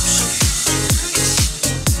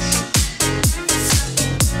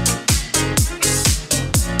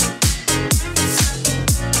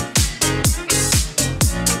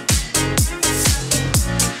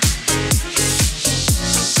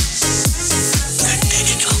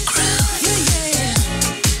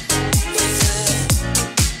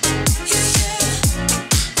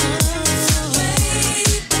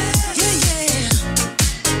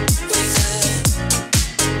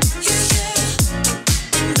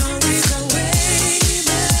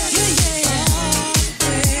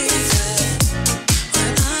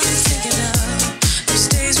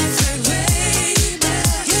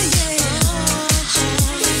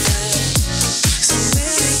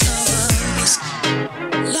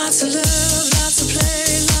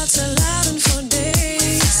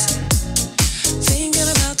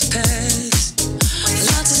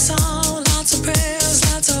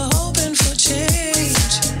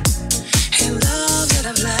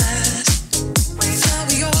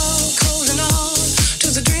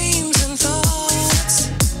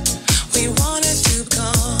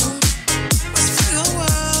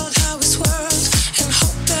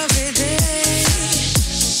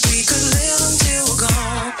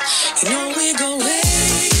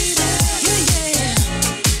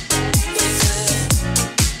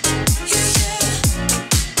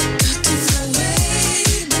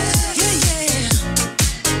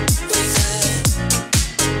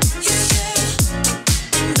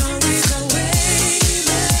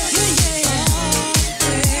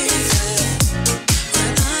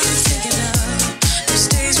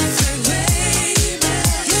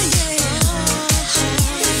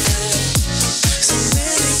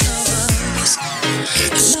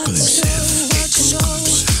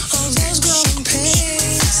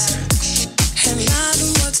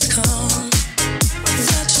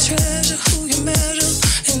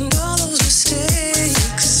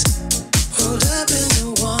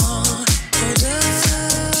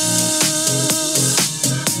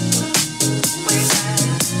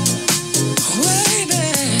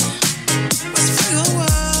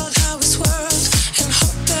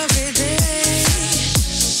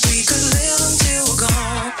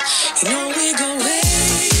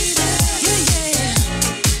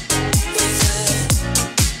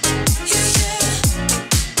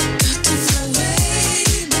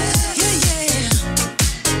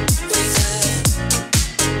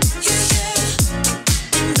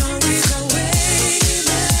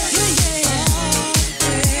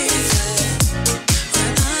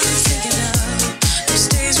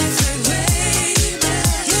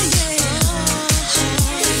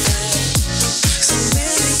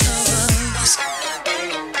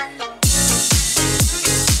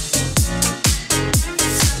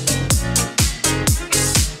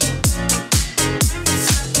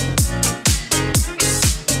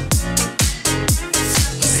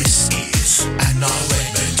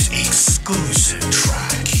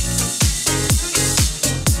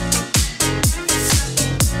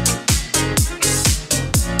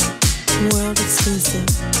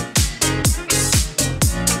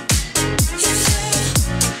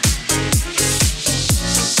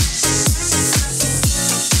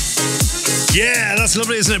 Yeah, that's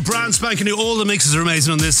lovely, isn't it? Brand spanking new. All the mixes are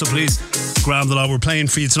amazing on this, so please grab the lot. We're playing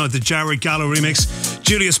for you tonight the Jared Gallo remix.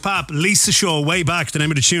 Julius Pap, Lisa Shaw, Way Back, the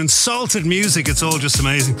name of the tune. Salted Music, it's all just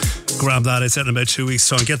amazing. Grab that, it's out in about 2 weeks'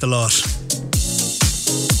 time. Get the lot.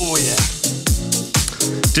 Oh, yeah.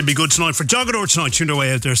 Did be good tonight for Jogador tonight. Tuned our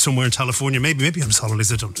way out there somewhere in California. Maybe on his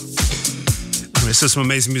holidays, I don't know. Anyway, still some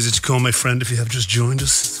amazing music to come, my friend, if you have just joined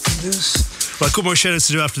us. Right, a couple more shout outs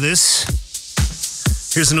to do after this.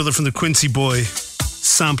 Here's another from the Quincy Boy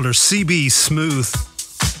sampler, CB Smooth.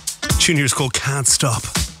 The tune here is called Can't Stop.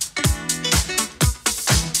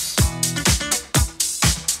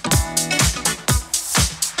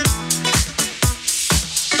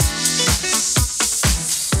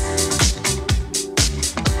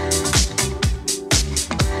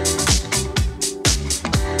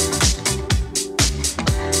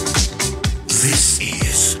 This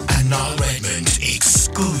is a Niall Redmond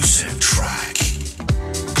exclusive track.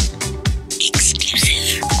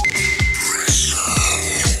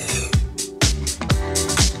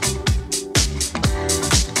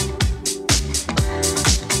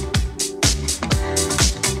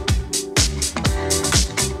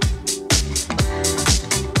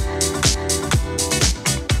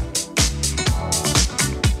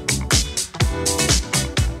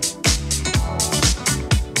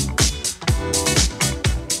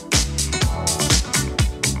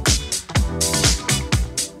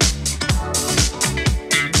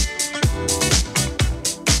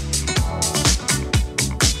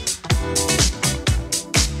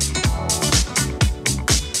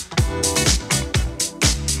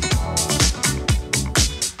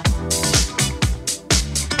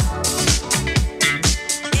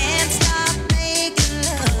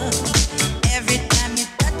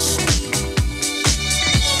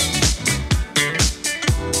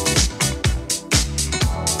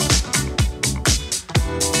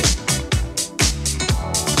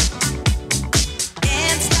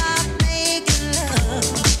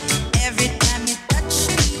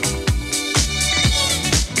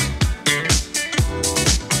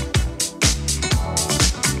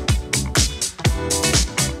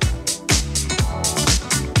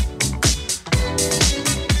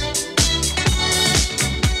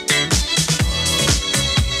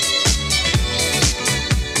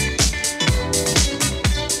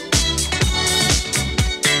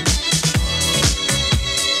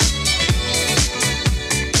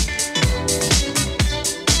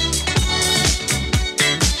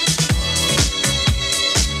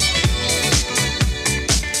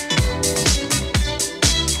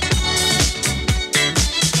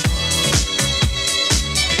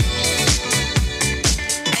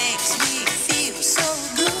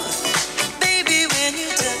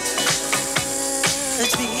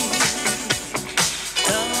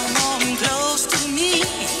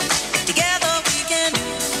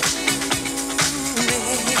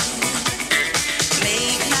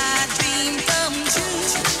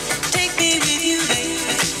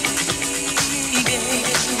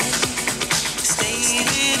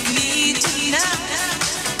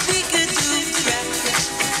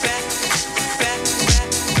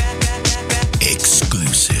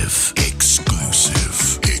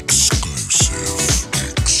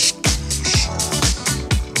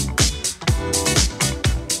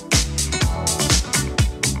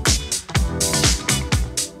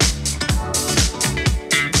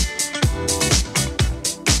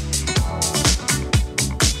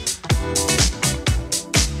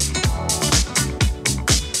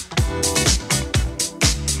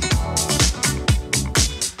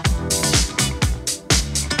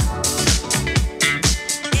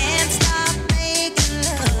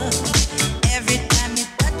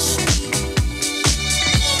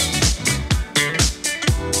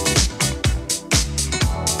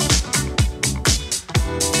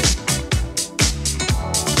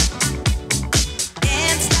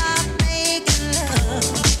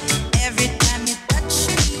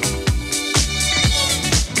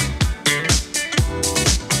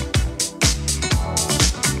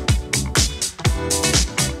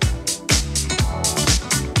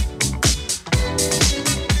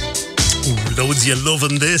 You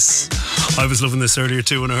loving this? I was loving this earlier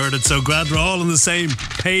too when I heard it. So glad we're all on the same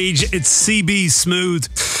page. It's CB Smooth.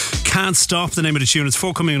 Can't Stop, the name of the tune. It's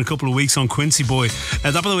forthcoming in a couple of weeks on Quincy Boy.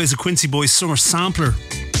 That, by the way, is a Quincy Boy summer sampler.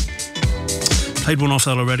 Played one off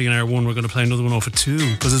that already in hour one. We're going to play another one off at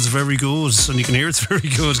 2 because it's very good, and you can hear it's very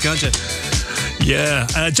good, can't you? Yeah,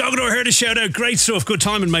 Jogador heard a shout out. Great stuff, good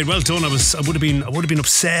timing, mate. Well done. I would have been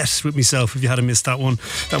upset with myself if you hadn't missed that one.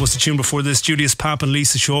 That was the tune before this. Julius Pap and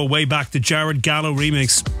Lisa Shaw, Way Back, the Jared Gallo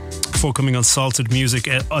remix. forthcoming on Salted Music.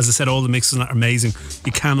 As I said, all the mixes are amazing.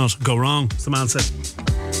 You cannot go wrong, as the man said.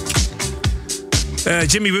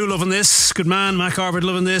 Jimmy Woo loving this. Good man. Mac Arbert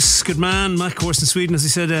loving this. Good man. Mac, of course, in Sweden, as he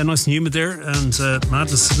said, nice and humid there. And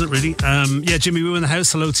madness, isn't it, really? Yeah, Jimmy Woo in the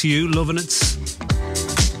house. Hello to you. Loving it.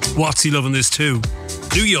 Watsy loving this too.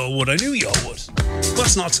 Knew y'all would. I knew y'all would.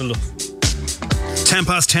 What's not to love? 10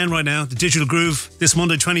 past 10 right now. The Digital Groove. This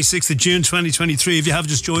Monday, 26th of June, 2023. If you have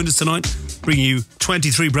just joined us tonight, bringing you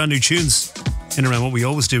 23 brand new tunes in around what we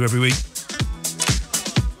always do every week.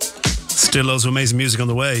 Still loads of amazing music on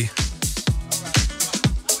the way.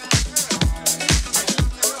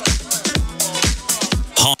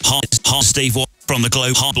 Hot Steve from the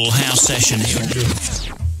Global House Session.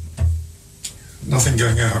 Nothing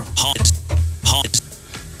going out. Hot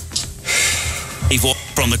Steve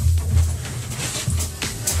from the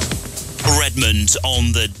Redmond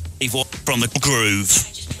on the from the Groove.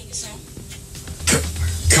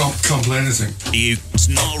 Can't play anything. It's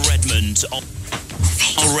Niall Redmond on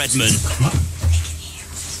Niall Redmond.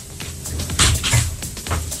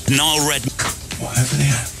 Niall Redmond. What happened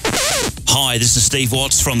here? Hi, this is Steve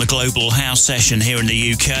Watts from the Global House Session here in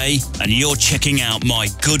the UK, and you're checking out my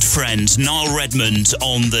good friend Niall Redmond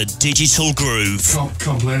on the Digital Groove.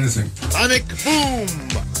 Can't play anything. Panic boom!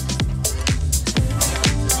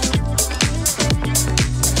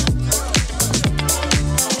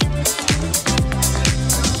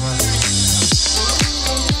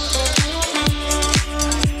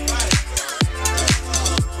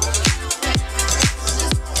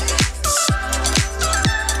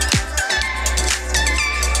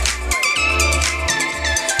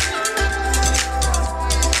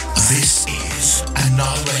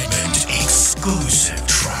 Exclusive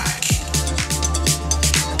track.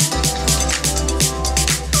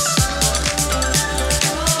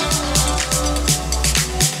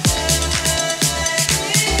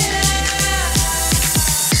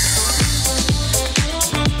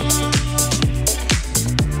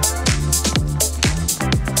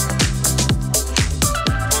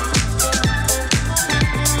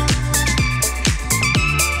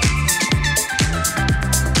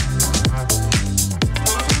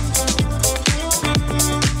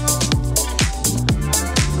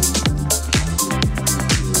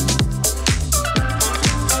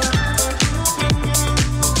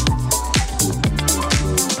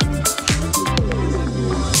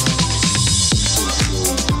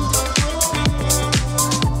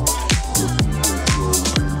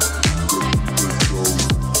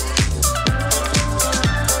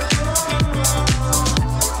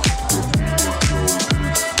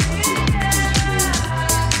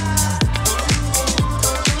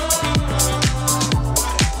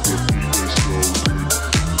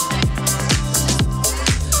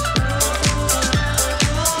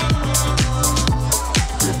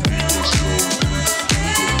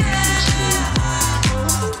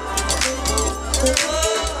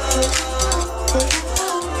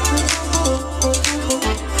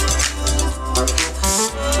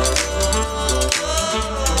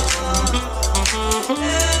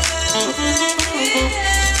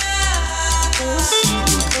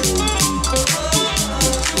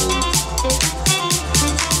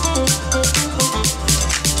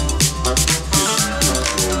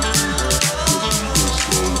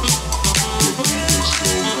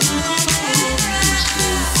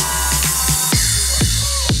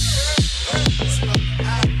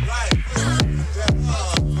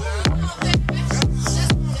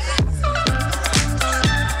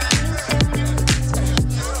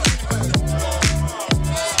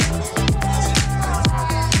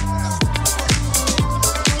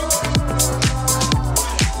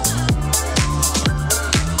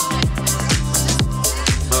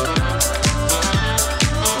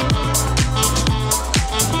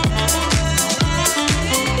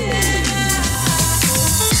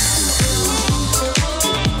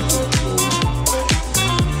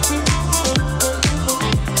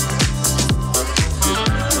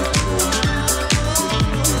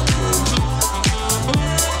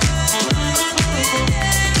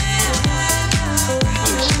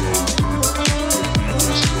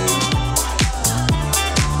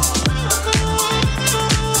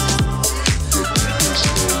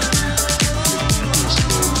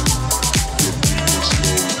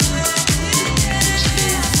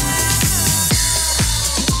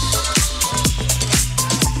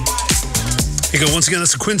 go. Once again,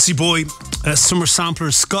 that's a Quincy boy, summer sampler,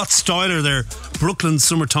 Scott Styler there. Brooklyn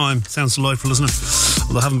summertime. Sounds delightful, doesn't it?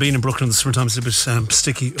 Although I haven't been in Brooklyn in the summertime, it's a bit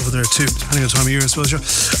sticky over there too, depending on the time of year, I suppose. Sure.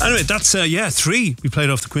 Anyway, that's 3 we played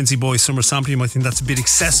off the Quincy Boys Summer Sampler. You might think that's a bit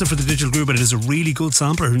excessive for the Digital Groove, but it is a really good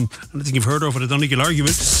sampler, and I don't think you've heard of it. I don't think you'll argue it.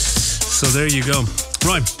 So there you go.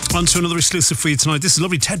 Right, on to another exclusive for you tonight. This is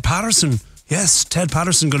lovely Ted Patterson. Yes, Ted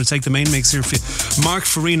Patterson going to take the main mix here for you. Mark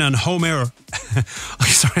Farina and Homero.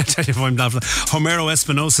 Sorry, I tell you if I'm laughing. Homero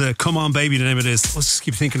Espinosa, Come On Baby, the name of it is. Let's just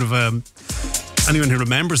keep thinking of anyone who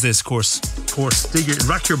remembers this course.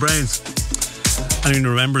 Rack your brains. Anyone who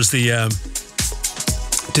remembers the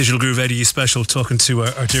Digital Groove ADE special, talking to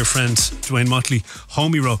our dear friend Dwayne Motley,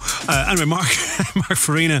 Homero. Anyway, Mark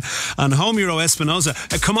Farina and Homero Espinosa.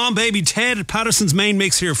 Come On Baby, Ted Patterson's main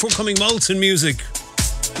mix here. Forthcoming Molten Music.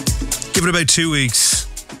 Give it about 2 weeks.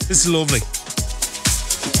 This is lovely.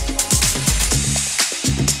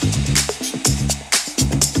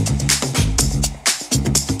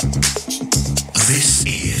 This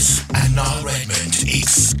is a Niall Redmond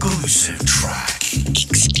exclusive track.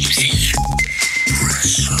 Exclusive.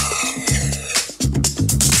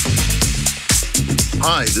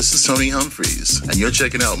 Hi, this is Tony Humphreys, and you're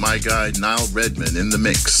checking out my guy Niall Redmond in the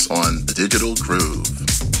mix on The Digital Groove.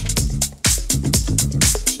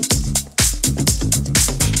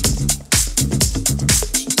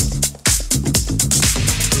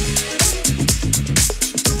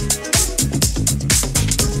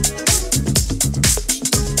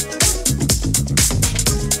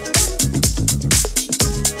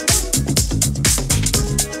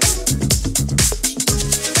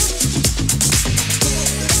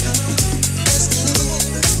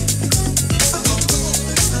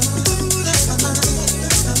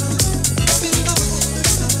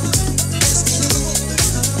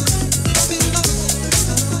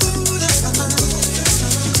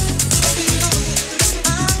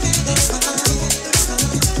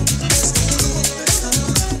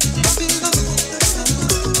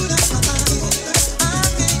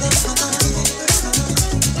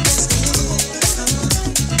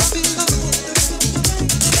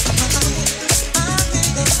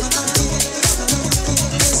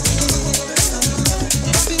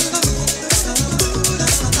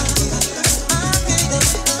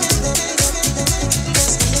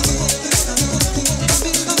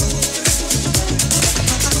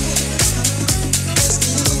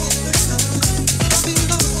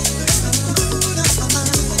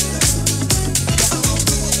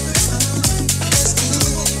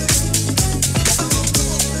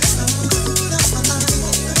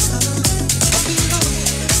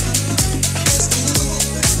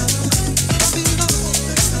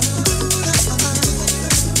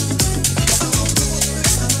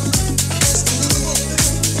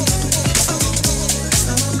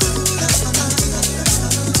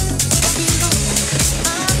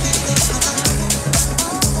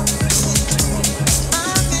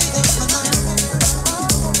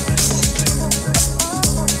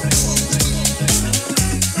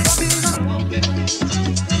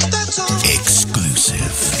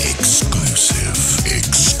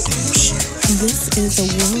 This is a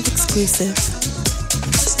world exclusive.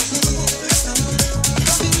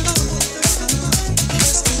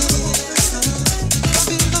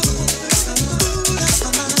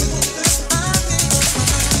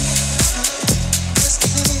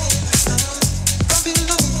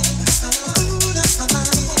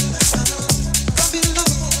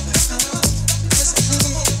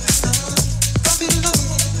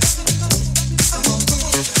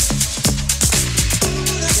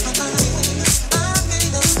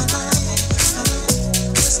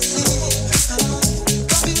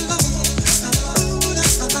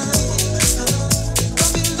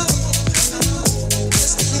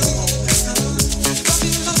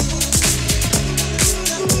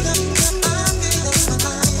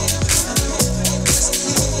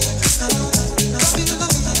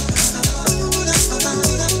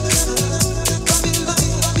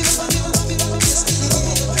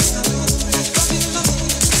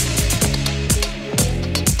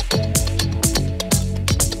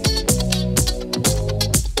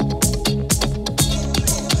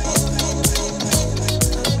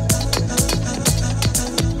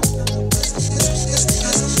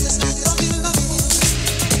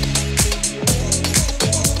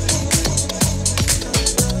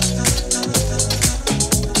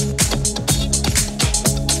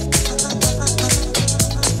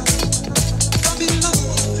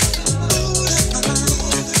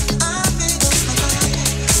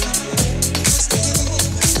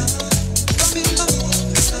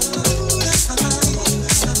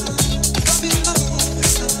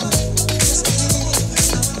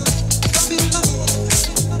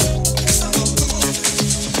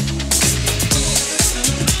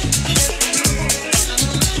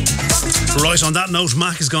 Right, on that note,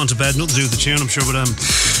 Mac has gone to bed. Nothing to do with the tune, I'm sure, but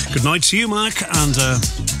good night to you, Mac. And I'm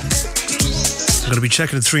going to be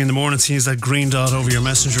checking at 3 in the morning to use that green dot over your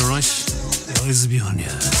messenger, right? The eyes will be on you.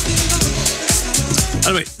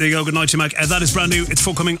 Anyway, there you go. Good night to you, Mac. That is brand new. It's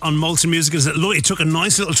forthcoming on Molten Music. It took a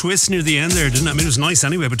nice little twist near the end there, didn't it? I mean, it was nice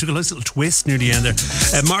anyway, but it took a nice little twist near the end there.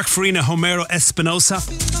 Mark Farina, Homero Espinosa.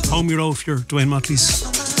 Home you row if you're Dwayne Motley's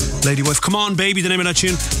lady wife. Come On Baby, the name of that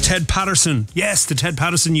tune. Ted Patterson. Yes, the Ted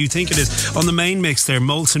Patterson you think it is. On the main mix there,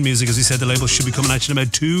 Molten Music. As we said, the label should be coming at you in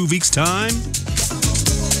about 2 weeks' time.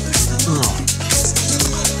 Oh.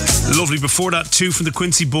 Lovely. Before that, 2 from the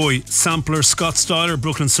Quincy Boy sampler, Scott Styler,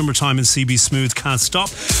 Brooklyn Summertime and CB Smooth, Can't Stop.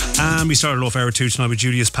 And we started off hour 2 tonight with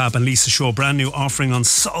Julius Pap and Lisa Shaw, brand new offering on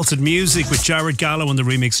Salted Music with Jared Gallo and the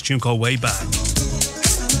remix tune called Way Back.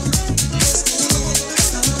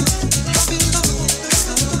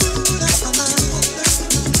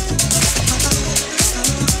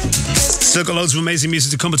 Still got loads of amazing music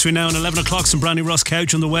to come between now and 11 o'clock. Some brand new Ross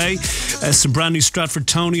Couch on the way. Some brand new Stratford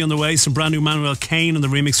Tony on the way. Some brand new Manuel Kane on the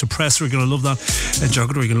remix of Presser. You're going to love that.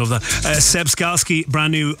 Juggernaut, you're going to love that. Seb Skalski,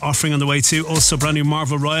 brand new offering on the way too. Also brand new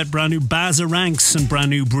Marvel Riot, brand new Bazza Ranks and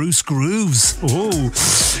brand new Bruce Grooves. Oh,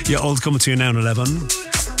 yeah, all coming to you now at 11.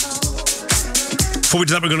 Before we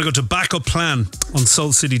do that, we're going to go to Backup Plan on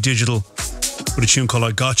Soul City Digital with a tune called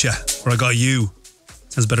I Gotcha, or I Got You.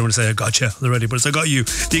 Sounds better when I say I gotcha on the radio, but it's I Got You.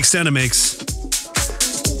 The extended mix.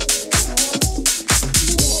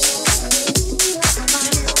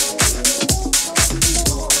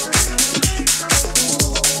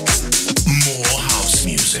 More house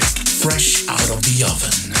music, fresh out of the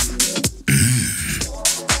oven.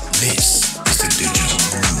 This is the Digital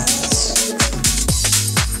Groove.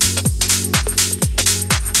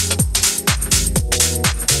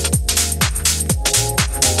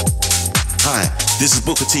 Hi, this is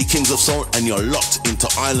Booker T, Kings of Soul, and you're locked into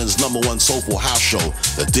Ireland's #1 soulful house show,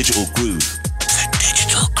 The Digital Groove. The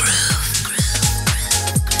Digital Groove.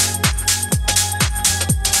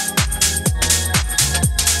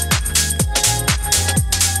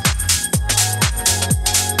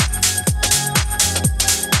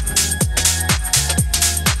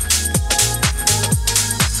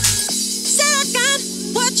 Say I got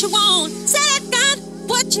what you want. Say I got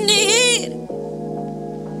what you need.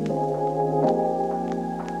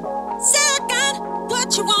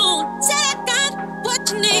 What you want, say I got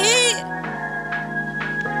what you need.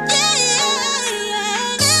 Yeah, yeah,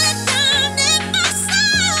 yeah. Deep down in my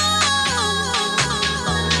soul.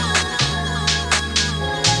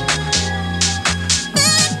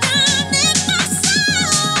 Deep down in my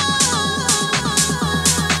soul.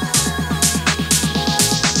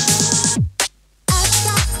 I've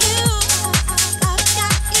got you. I've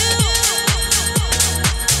got you. Yeah, yeah, yeah. I've got you.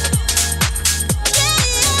 I've got you. Yeah,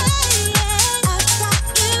 yeah, yeah. I've got you.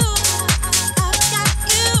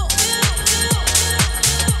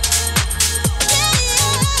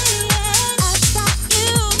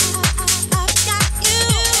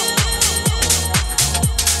 I've got you.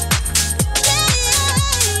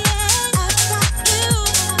 Yeah,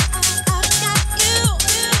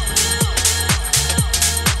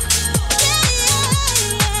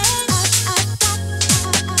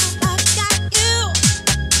 yeah, yeah.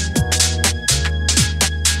 I've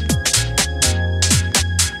got you.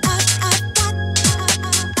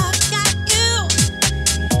 I've got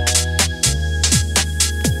you.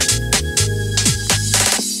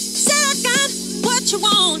 Yeah, say I got what you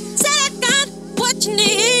want, say I got what you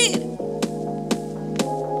need.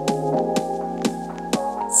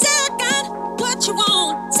 Say I got what you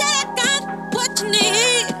want, say I got what you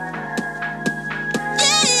need.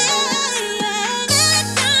 Yeah, yeah, yeah. Deep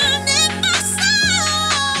down in my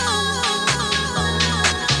soul.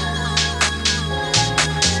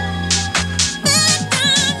 Deep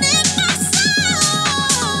down in my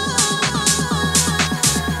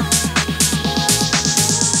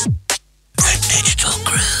The Digital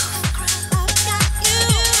Groove. I've got you.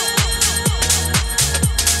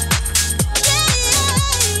 Yeah,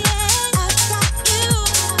 yeah, yeah. I've got you.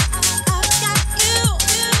 I've got you. Yeah,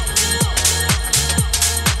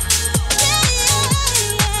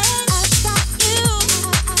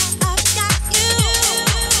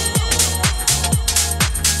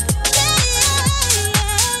 yeah, yeah. I've got you. I've got you. Yeah, yeah, yeah. I've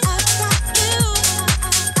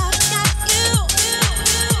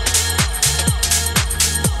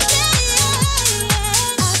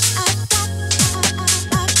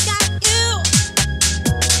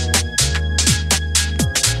you.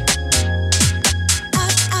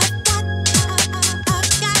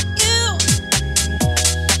 I've got you.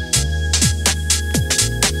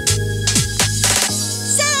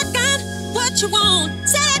 Say I got what you want,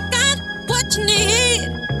 say I got what you need.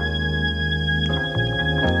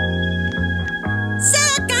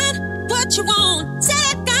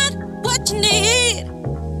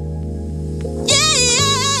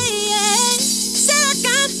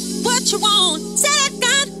 want. Said I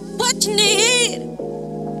got what you need.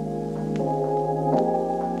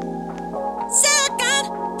 Said I got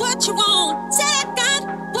what you want. Said I got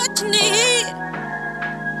what you need.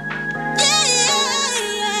 Yeah, yeah,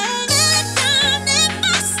 yeah. Feel it down in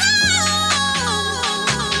my soul.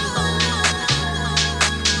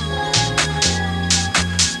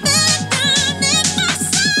 Feel it down in my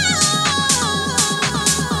soul.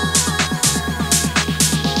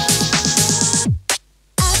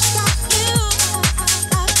 I've got you.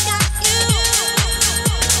 I've got you.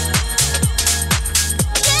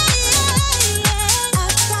 Yeah, yeah, yeah.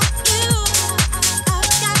 I've got you.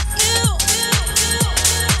 I've got you.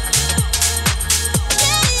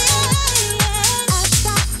 Yeah, yeah, yeah. I've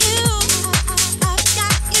got you. I've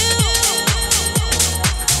got you. Yeah, yeah,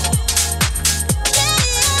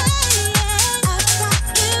 yeah. I've got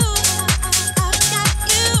you. I've got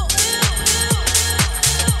you.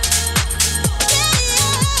 Yeah,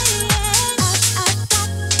 yeah, yeah. I've got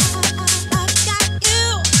you.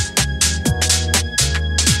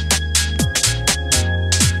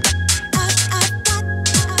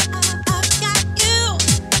 I've got you.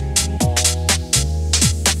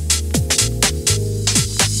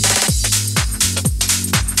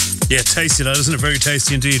 Yeah, tasty that, isn't it? Very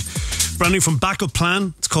tasty indeed. Brand new from Backup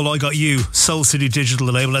Plan. It's called I Got You. Soul City Digital,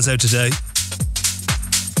 the label. That's out today.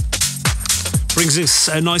 Brings us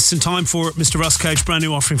nice in time for Mr. Ross Cage. Brand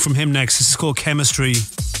new offering from him next. This is called Chemistry.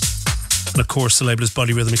 And of course, the label is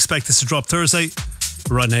Body Rhythm. Expect this to drop Thursday.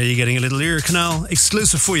 But right now, you're getting a little ear canal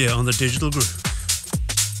exclusive for you on the Digital Group.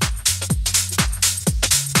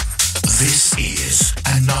 This is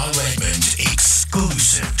a Niall Redmond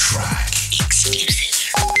exclusive track. Exclusive.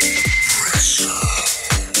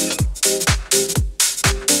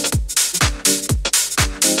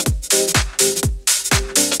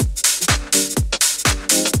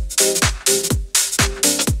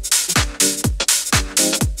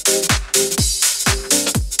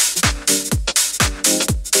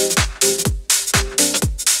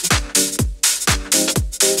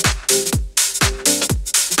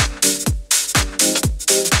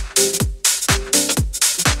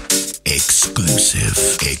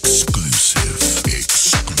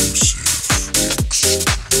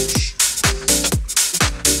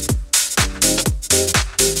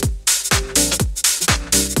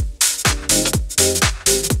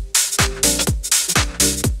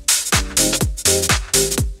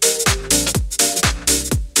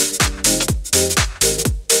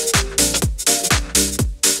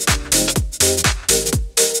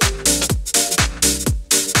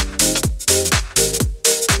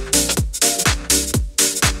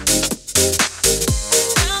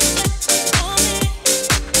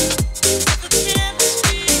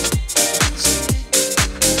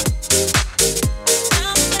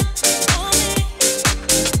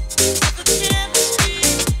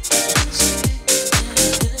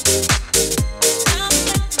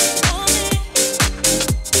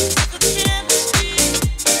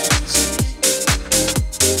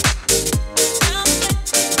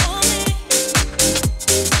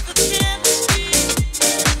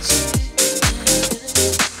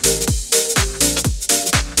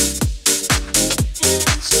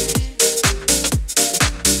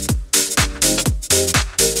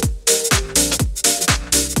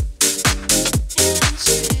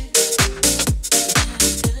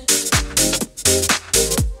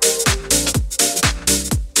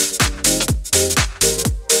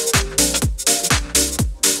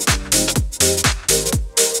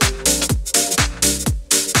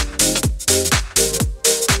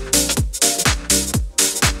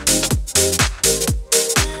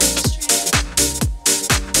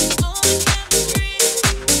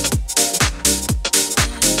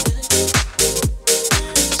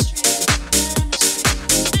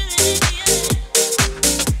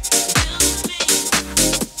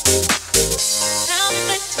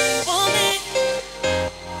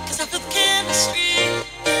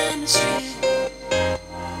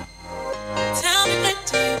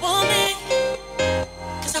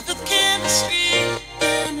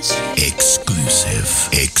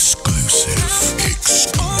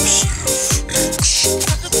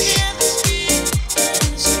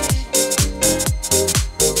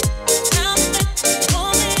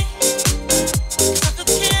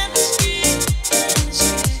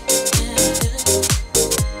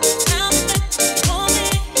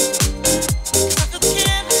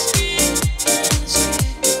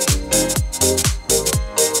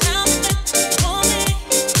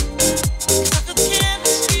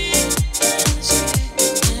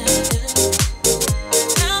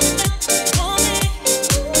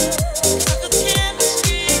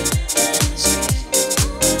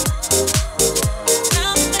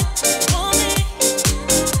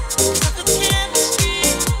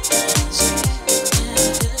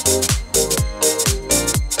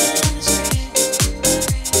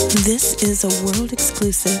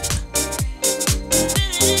 exclusive.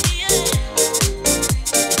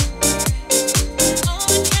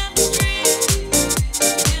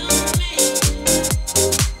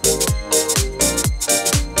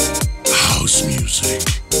 House music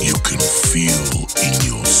you can feel in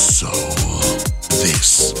your soul.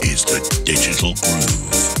 This is the Digital Groove.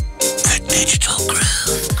 The Digital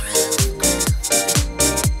Groove.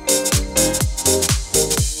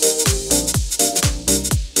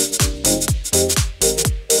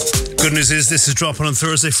 Good news is this is dropping on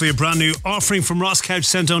Thursday for you. Brand new offering from Ross Couch,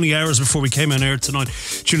 sent only hours before we came on air tonight.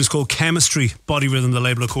 The tune is called Chemistry, Body Rhythm, the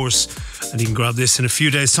label, of course. And you can grab this in a few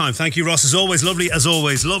days' time. Thank you, Ross, as always. Lovely as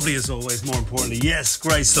always. Lovely as always, more importantly. Yes,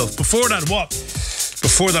 great stuff. Before that, what?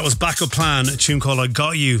 Before that was Backup Plan, a tune called I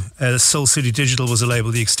Got You. Soul City Digital was a label,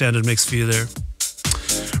 the extended mix for you there.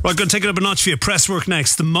 Right, going to take it up a notch for you. Presswork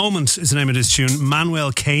next. The Moment is the name of this tune.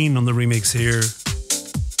 Manuel Kane on the remix here.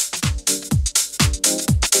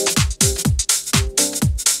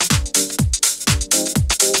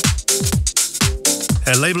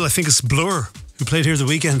 Label, I think it's Blur, who played here the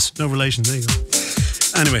weekend. No relation, there you go.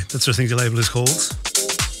 Anyway, that's what I think the label is called.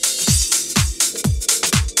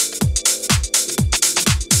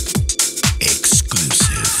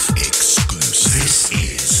 Exclusive. This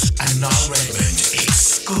is a Niall Redmond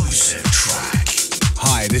exclusive track.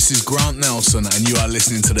 Hi, this is Grant Nelson, and you are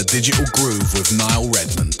listening to The Digital Groove with Niall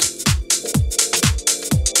Redmond.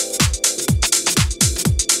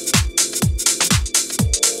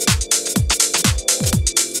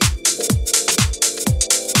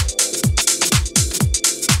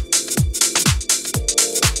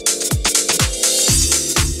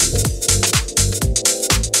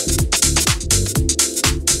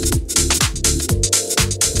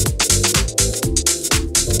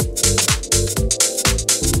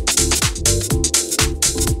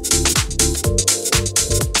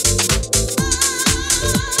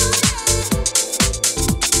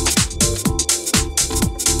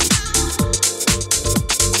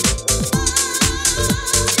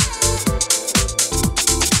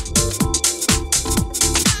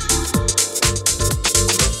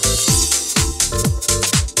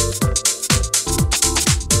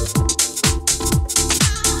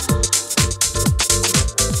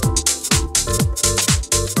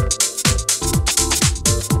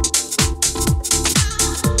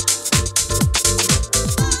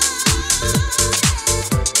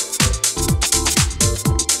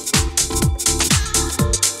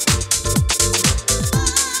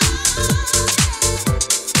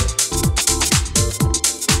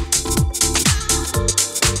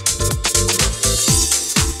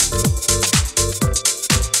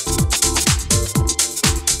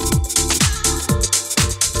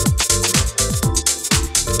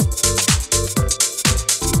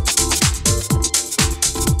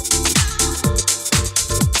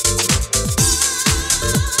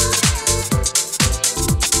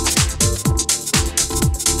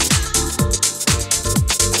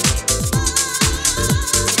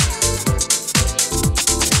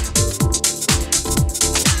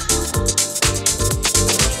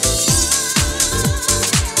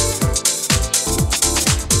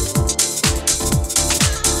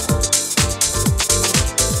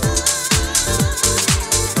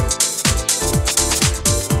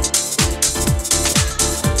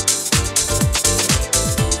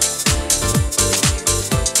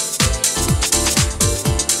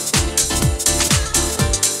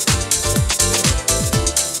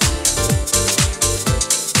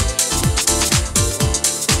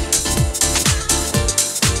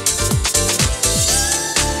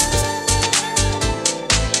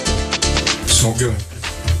 Not going.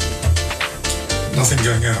 Nothing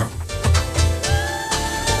going out.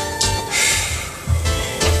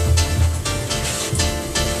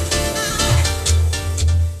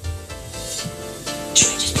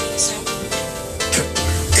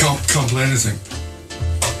 Can't play anything.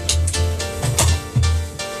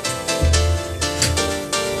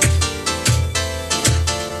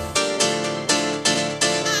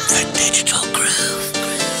 The Digital Groove.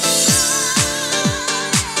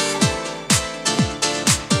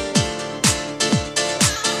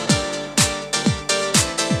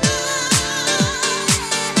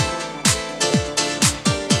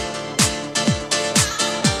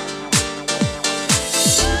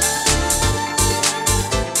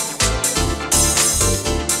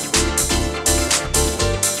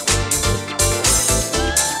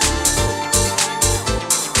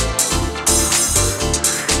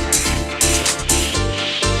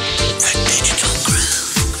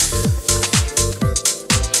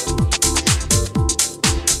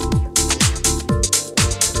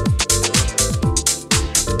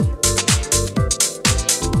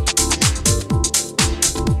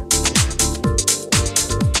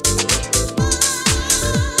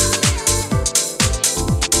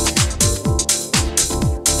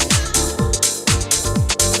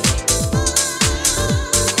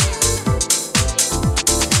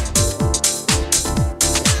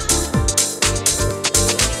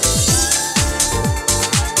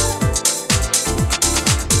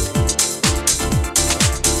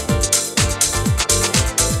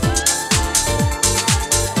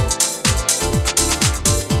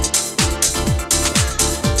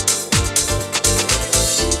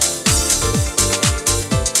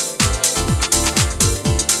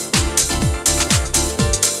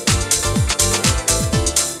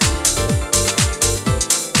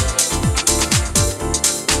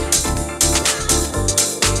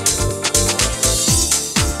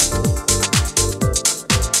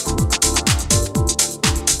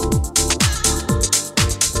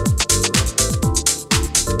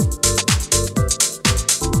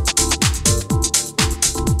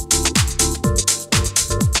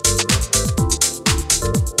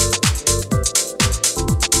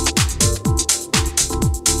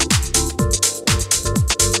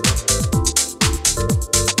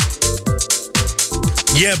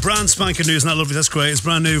 Yeah, brand spanking new. Isn't that lovely? That's great. It's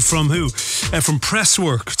brand new from who? From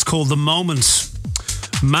Presswork. It's called The Moment.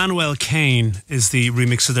 Manuel Kane is the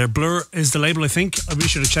remixer there. Blur is the label, I think. I really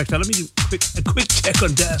should have checked that. Let me do a quick check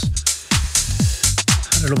on that.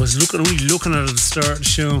 I don't know, I was only looking at it at the start of the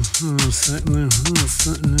show.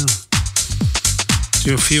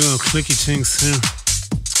 Do a few clicky things here.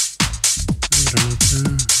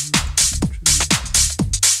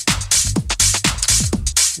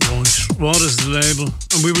 Right, what is the label?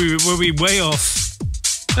 And were we way off?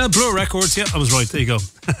 Blur Records, yeah, I was right, there you go.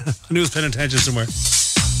 I knew it was paying attention somewhere.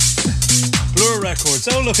 Blur Records,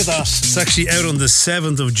 oh look at that. It's actually out on the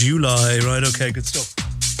 7th of July, right, okay, good stuff.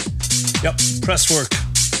 Yep, Presswork.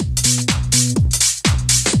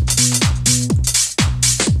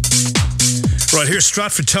 Right, here's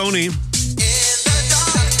Stratford Tony.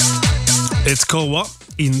 It's called what?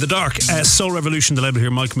 In the Dark. Soul Revolution, the label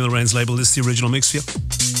here, Mike Milrain's label. This is the original mix for you.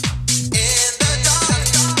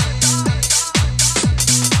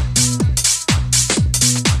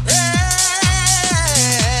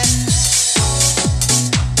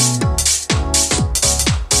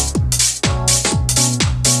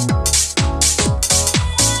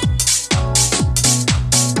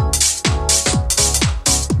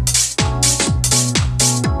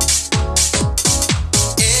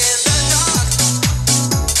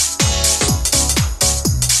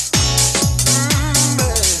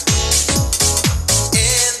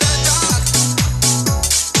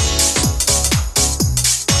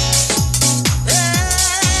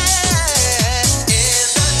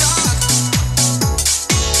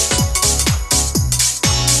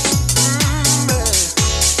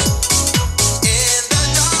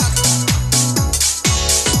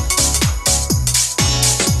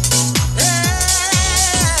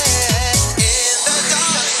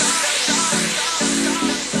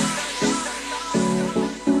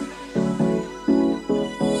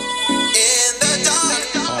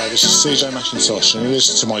 CJ Macintosh, and you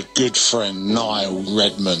listen to my good friend Niall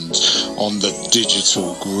Redmond on the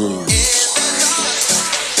Digital Groove.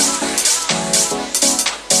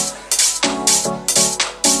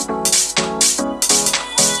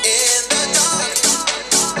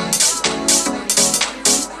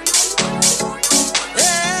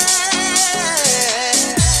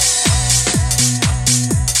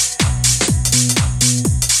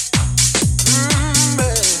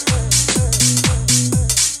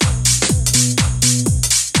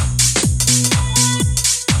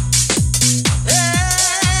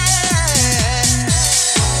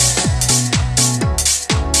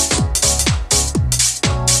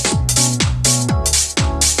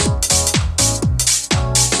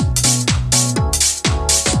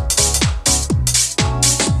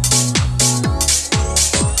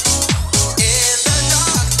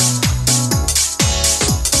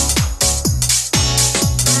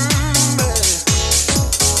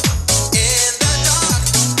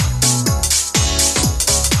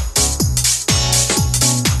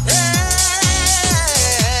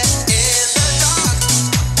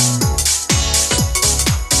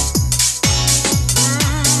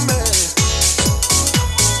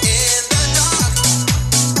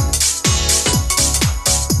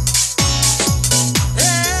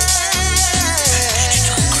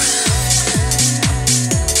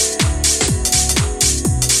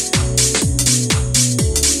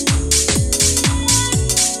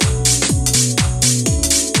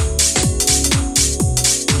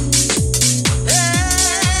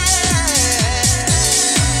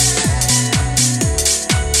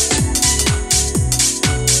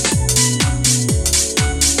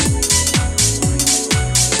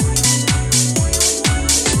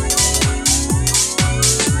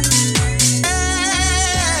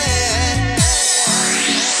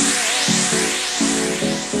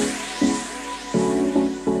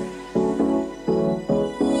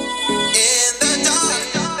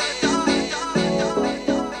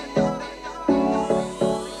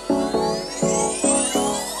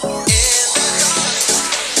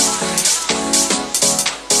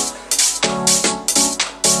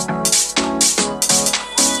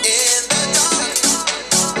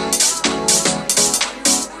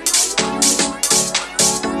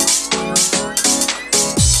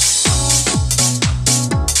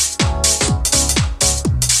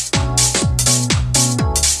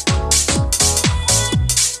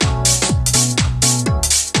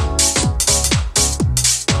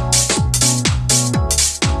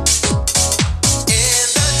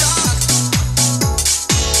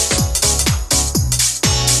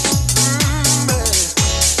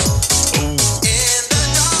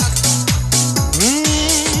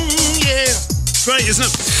 Isn't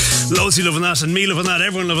it? Loadsy loving that, and me loving that,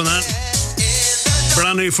 everyone loving that.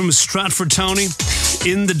 Brand new from Stratford Tony.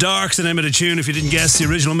 In the Dark, the name of the tune. If you didn't guess, the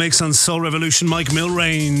original mix on Soul Revolution, Mike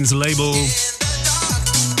Milrain's label.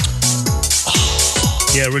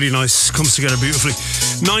 Yeah, really nice. Comes together beautifully.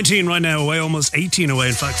 19 right now away, almost 18 away,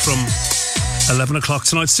 in fact, from 11 o'clock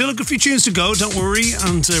tonight. Still a good few tunes to go, don't worry.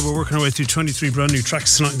 And we're working our way through 23 brand new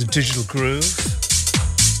tracks tonight in the Digital Groove.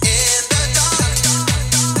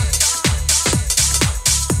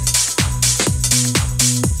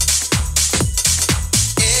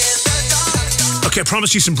 Okay, I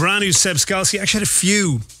promised you some brand new Seb Skalski. I actually had a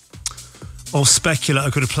few of Specula I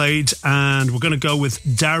could have played, and we're going to go with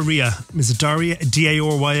Daria. Is it Daria?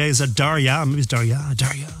 D-A-R-Y-A? Is that Daria? Maybe it's Daria.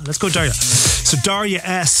 Daria. Let's go Daria. So Daria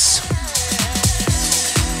S.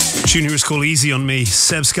 The tune here is called Easy on Me.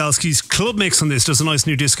 Seb Skalski's club mix on this. Does a nice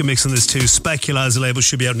new disco mix on this too. Specula as a label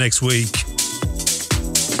should be out next week.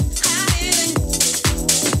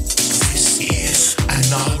 This is a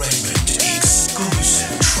Niall Redmond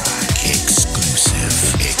exclusive track. Exclusive.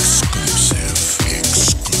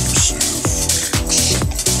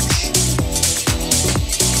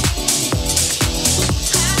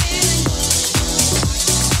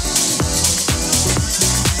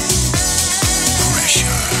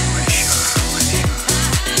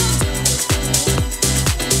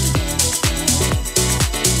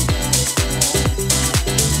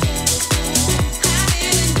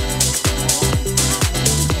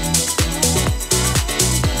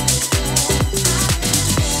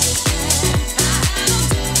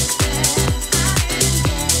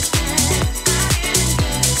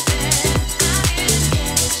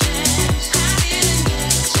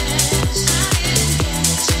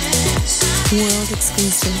 World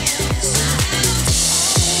exclusive.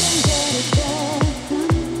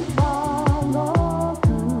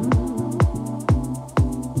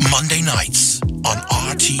 Monday nights on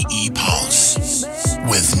RTE Pulse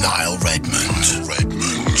with Niall Redmond.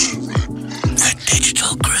 The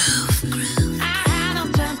Digital Groove. I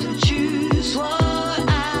don't have to choose what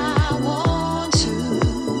I want to.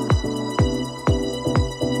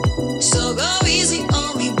 So go easy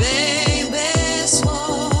on me, baby. It's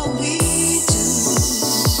what we do.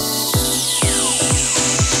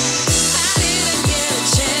 I didn't get a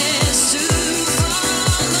chance to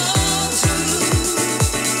follow through.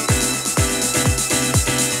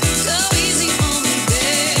 Go easy on me,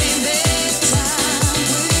 baby. Time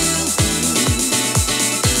will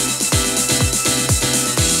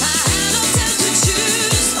I had no time to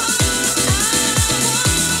choose what I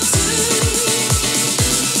want to.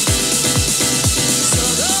 So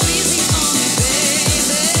go easy on me, baby.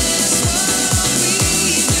 It's what we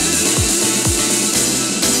do.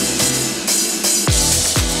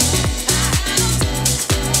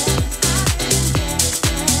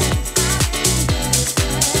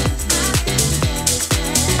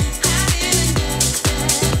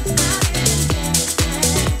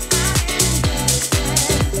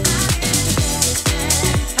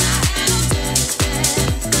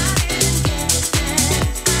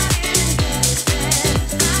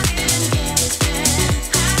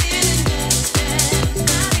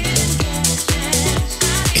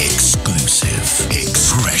 Exclusive.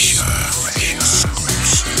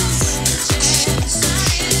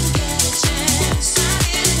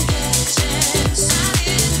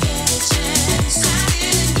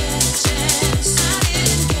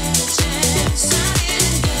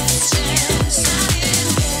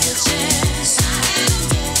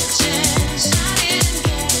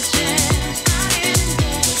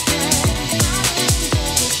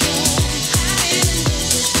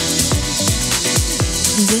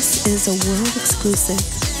 This is a world exclusive.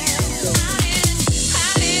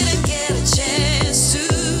 I didn't get a chance to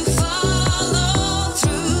follow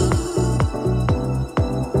through.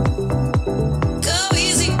 Go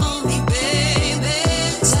easy on me, baby.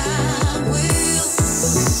 Time will.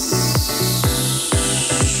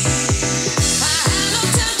 I had no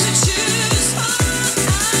time to choose what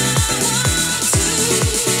I want to.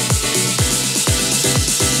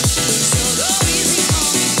 So go easy on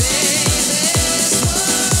me, baby. It's what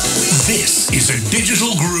we do. This is a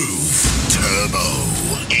Digital Groove Turbo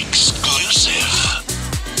exclusive.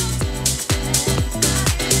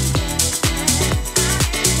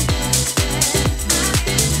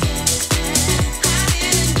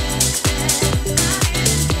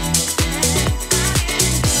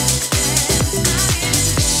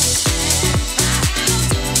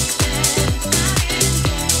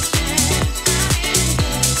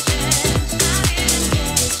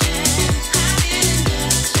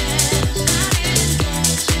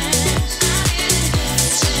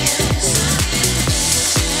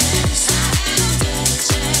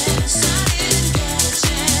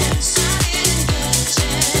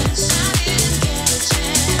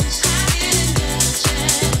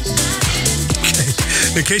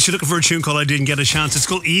 In case you're looking for a tune called I Didn't Get a Chance, it's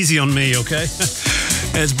called Easy on Me, okay?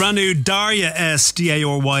 It's brand new Darya S,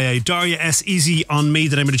 D-A-R-Y-A. Darya S, Easy on Me,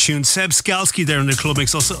 the name of the tune. Seb Skalski there in the club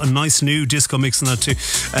mix. Also a nice new disco mix in that too.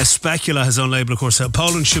 Specula, his own label, of course.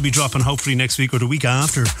 Poland should be dropping hopefully next week or the week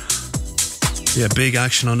after. Yeah, big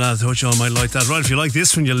action on that. I thought you all might like that. Right, if you like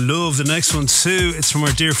this one, you'll love the next one too. It's from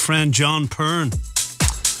our dear friend John Pern.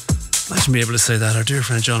 Imagine being able to say that. Our dear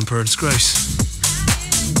friend John Pern. It's great.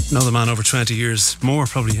 Know the man over 20 years. More,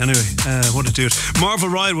 probably. Anyway, what a dude. Marvel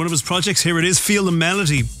Ride, one of his projects. Here it is. Feel the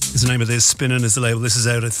Melody is the name of this. Spinning is the label. This is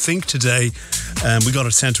out, I think, today. We got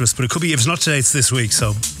it sent to us, but it could be, if it's not today, it's this week,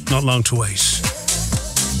 so not long to wait.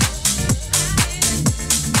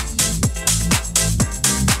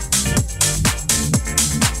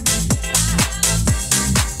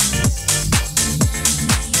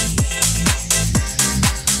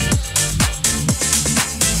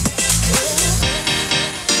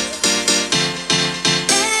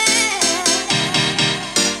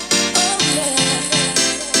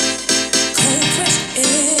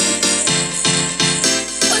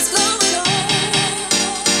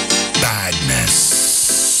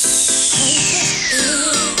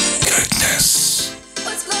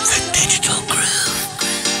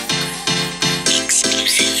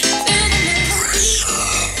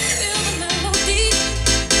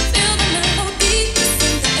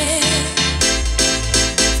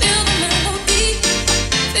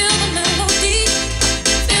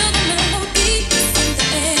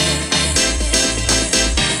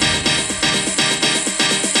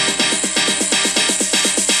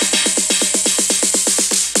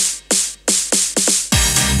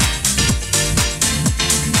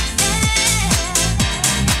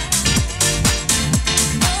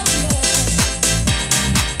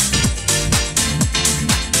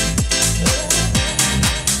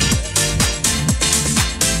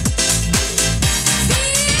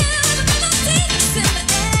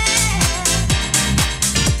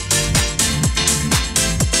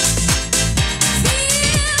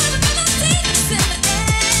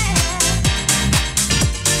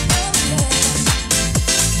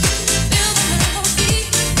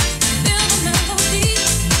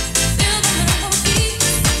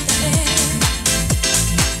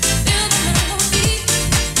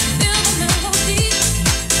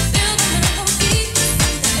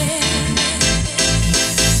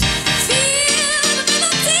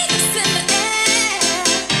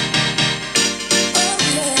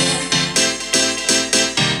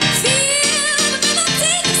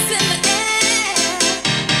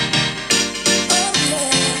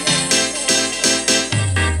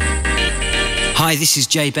 Hi, this is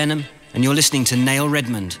Jay Benham, and you're listening to Niall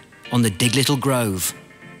Redmond on the Dig Little Grove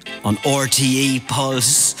on RTE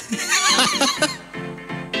Pulse.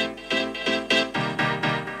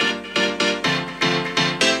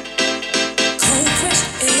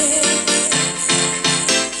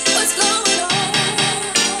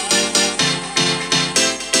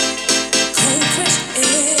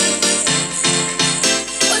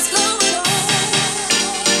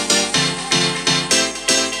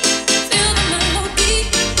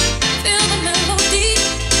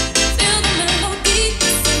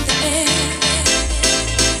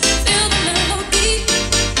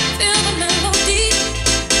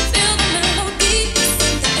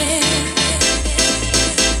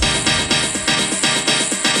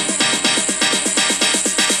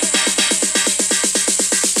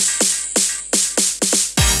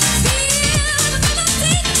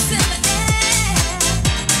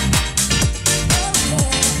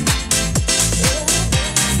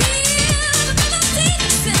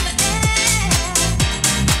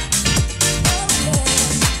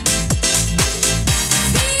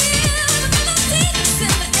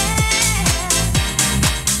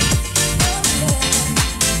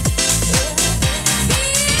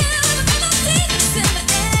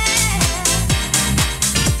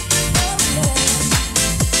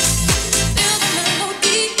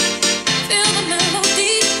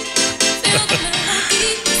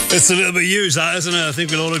 It's a little bit used, that, isn't it? I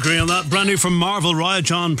think we'll all agree on that. Brand new from Marvel Riot,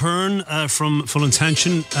 John Pern from Full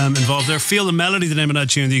Intention involved there. Feel the Melody, the name of that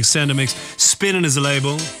tune, the extended mix. Spinning is the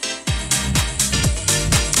label.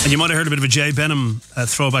 And you might have heard a bit of a Jay Benham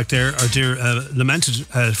throwback there. Our dear lamented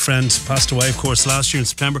friend passed away, of course, last year in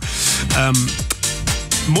September.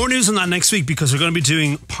 More news on that next week, because we're going to be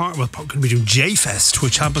doing J-Fest,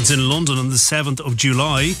 which happens in London on the 7th of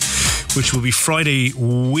July, which will be Friday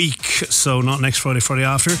week, so not next Friday, Friday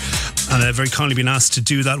after. And I've very kindly been asked to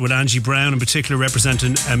do that with Angie Brown, in particular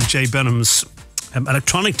representing Jay Benham's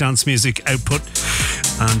electronic dance music output.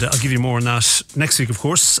 And I'll give you more on that next week, of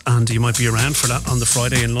course. And you might be around for that on the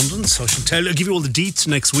Friday in London. So I'll give you all the deets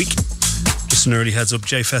next week. Just an early heads up.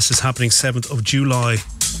 J-Fest is happening 7th of July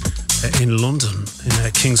in London,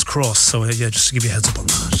 in King's Cross. So yeah, just to give you a heads up on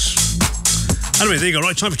that. Anyway, there you go.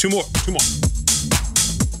 Right, time for two more.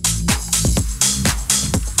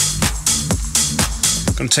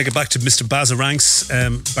 Going to take it back to Mr. Bazza Ranks,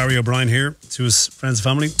 Barry O'Brien here, to his friends and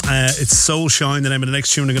family. It's Soul Shine, the name of the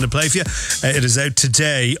next tune I'm going to play for you. It is out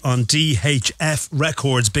today on DHF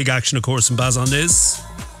Records. Big action, of course, and Baz on this.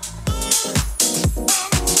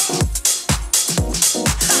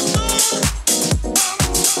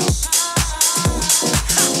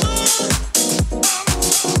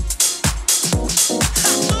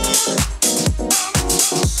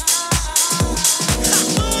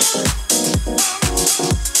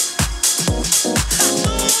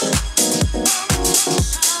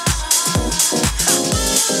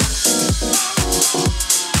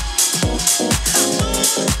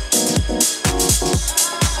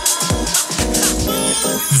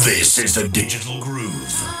 This is the Digital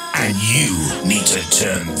Groove, and you need to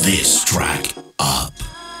turn this track up.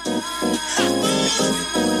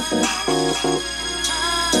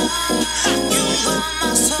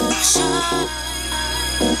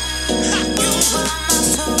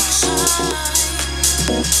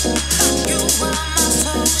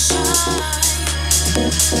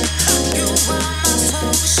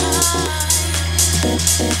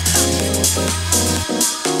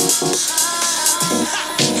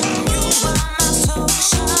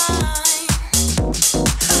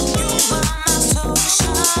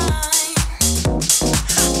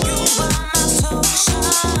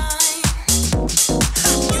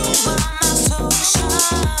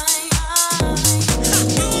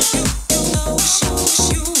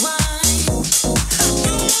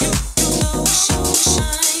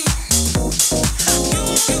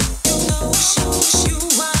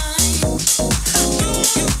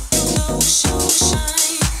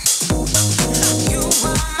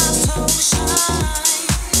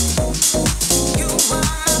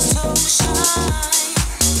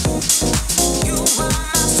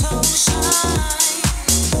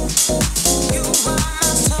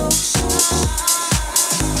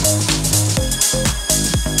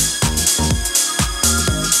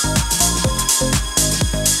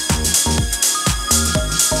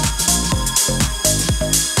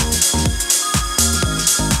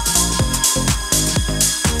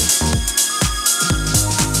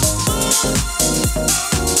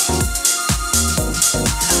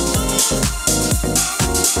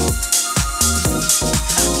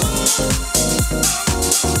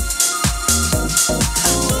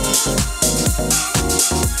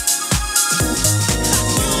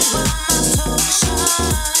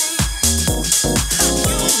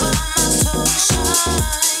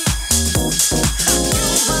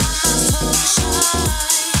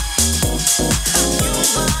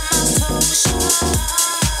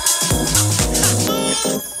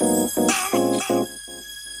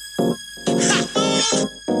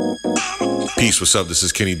 Peace, what's up? This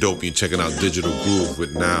is Kenny Dopey and checking out Digital Groove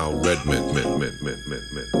with Niall Redmond.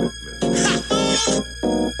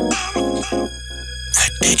 The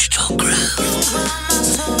Digital Groove.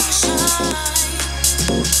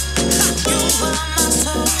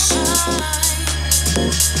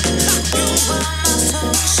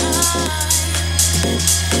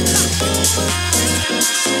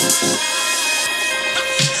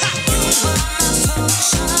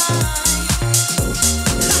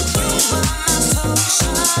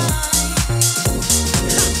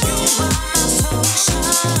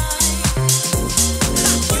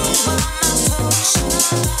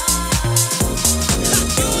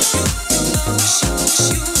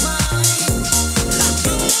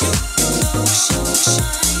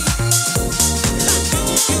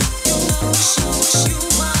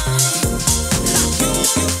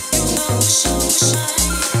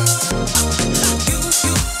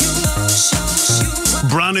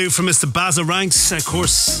 Brand new from Mr. Bazza Ranks, of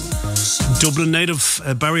course, Dublin native,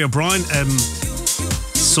 Barry O'Brien.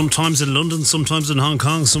 Sometimes in London, sometimes in Hong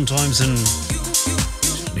Kong, sometimes in... I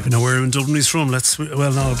don't even know where in Dublin he's from. Well,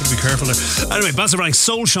 no, I've got to be careful there. Anyway, Bazza Ranks,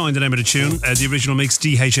 Soul Shine, the name of the tune. The original mix,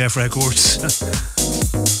 DHF Records.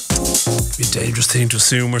 Be a dangerous thing to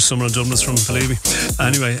assume where someone in Dublin is from, believe me.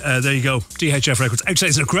 Anyway, there you go. DHF Records.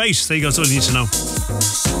 Outsiders are great. There you go. That's all you need to know.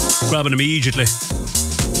 Grabbing immediately.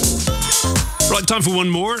 Right, time for one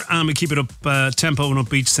more, and we keep it up tempo and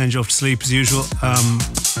upbeat to send you off to sleep as usual.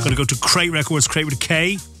 Going to go to Crate Records, Crate with a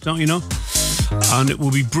K, don't you know? And it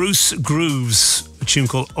will be Bruce Grooves, a tune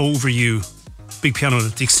called Over You. Big piano,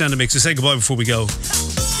 the extended mix. So say goodbye before we go.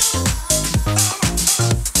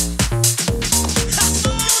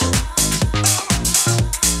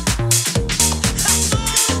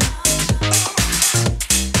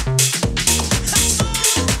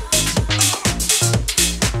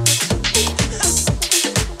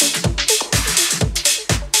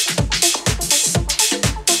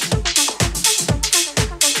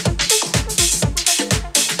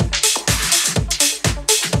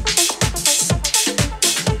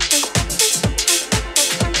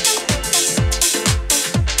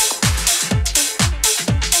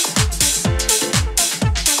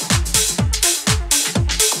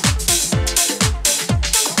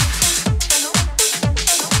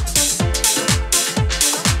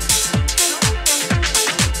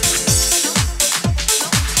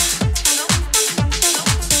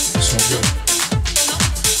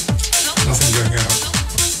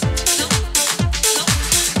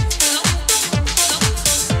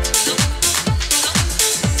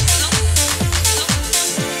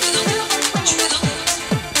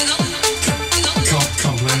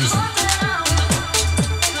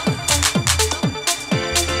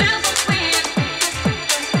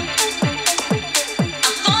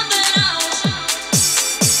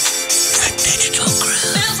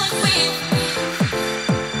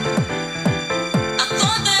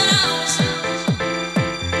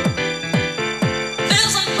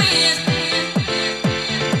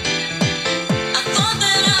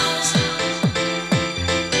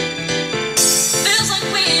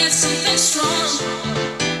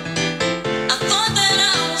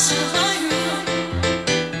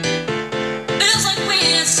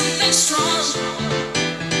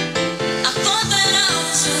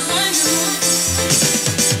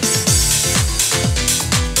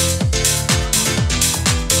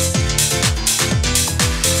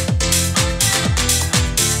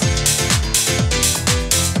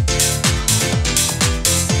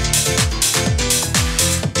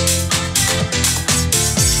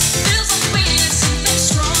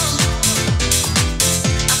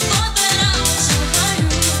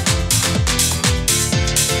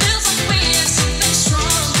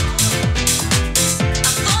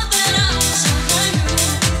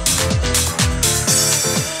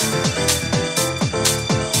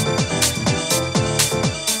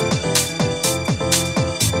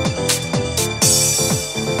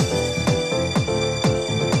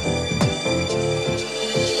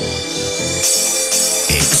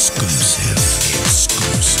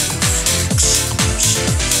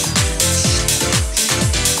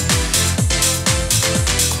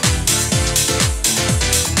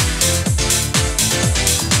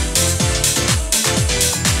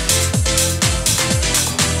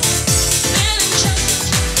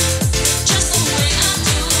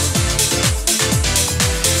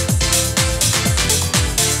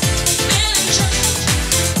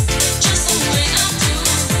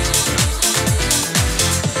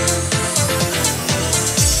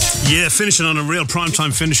 Yeah, finishing on a real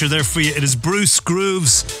primetime finisher there for you. It is Bruce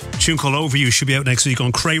Grooves. A tune called Over You should be out next week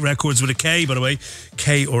on Crate Records with a K, by the way.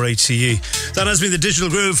 KORT. That has been the Digital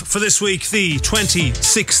Groove for this week, the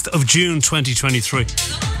 26th of June 2023.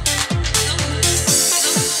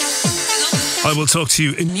 I will talk to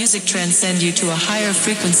you in... Music trends send you to a higher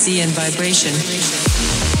frequency and vibration.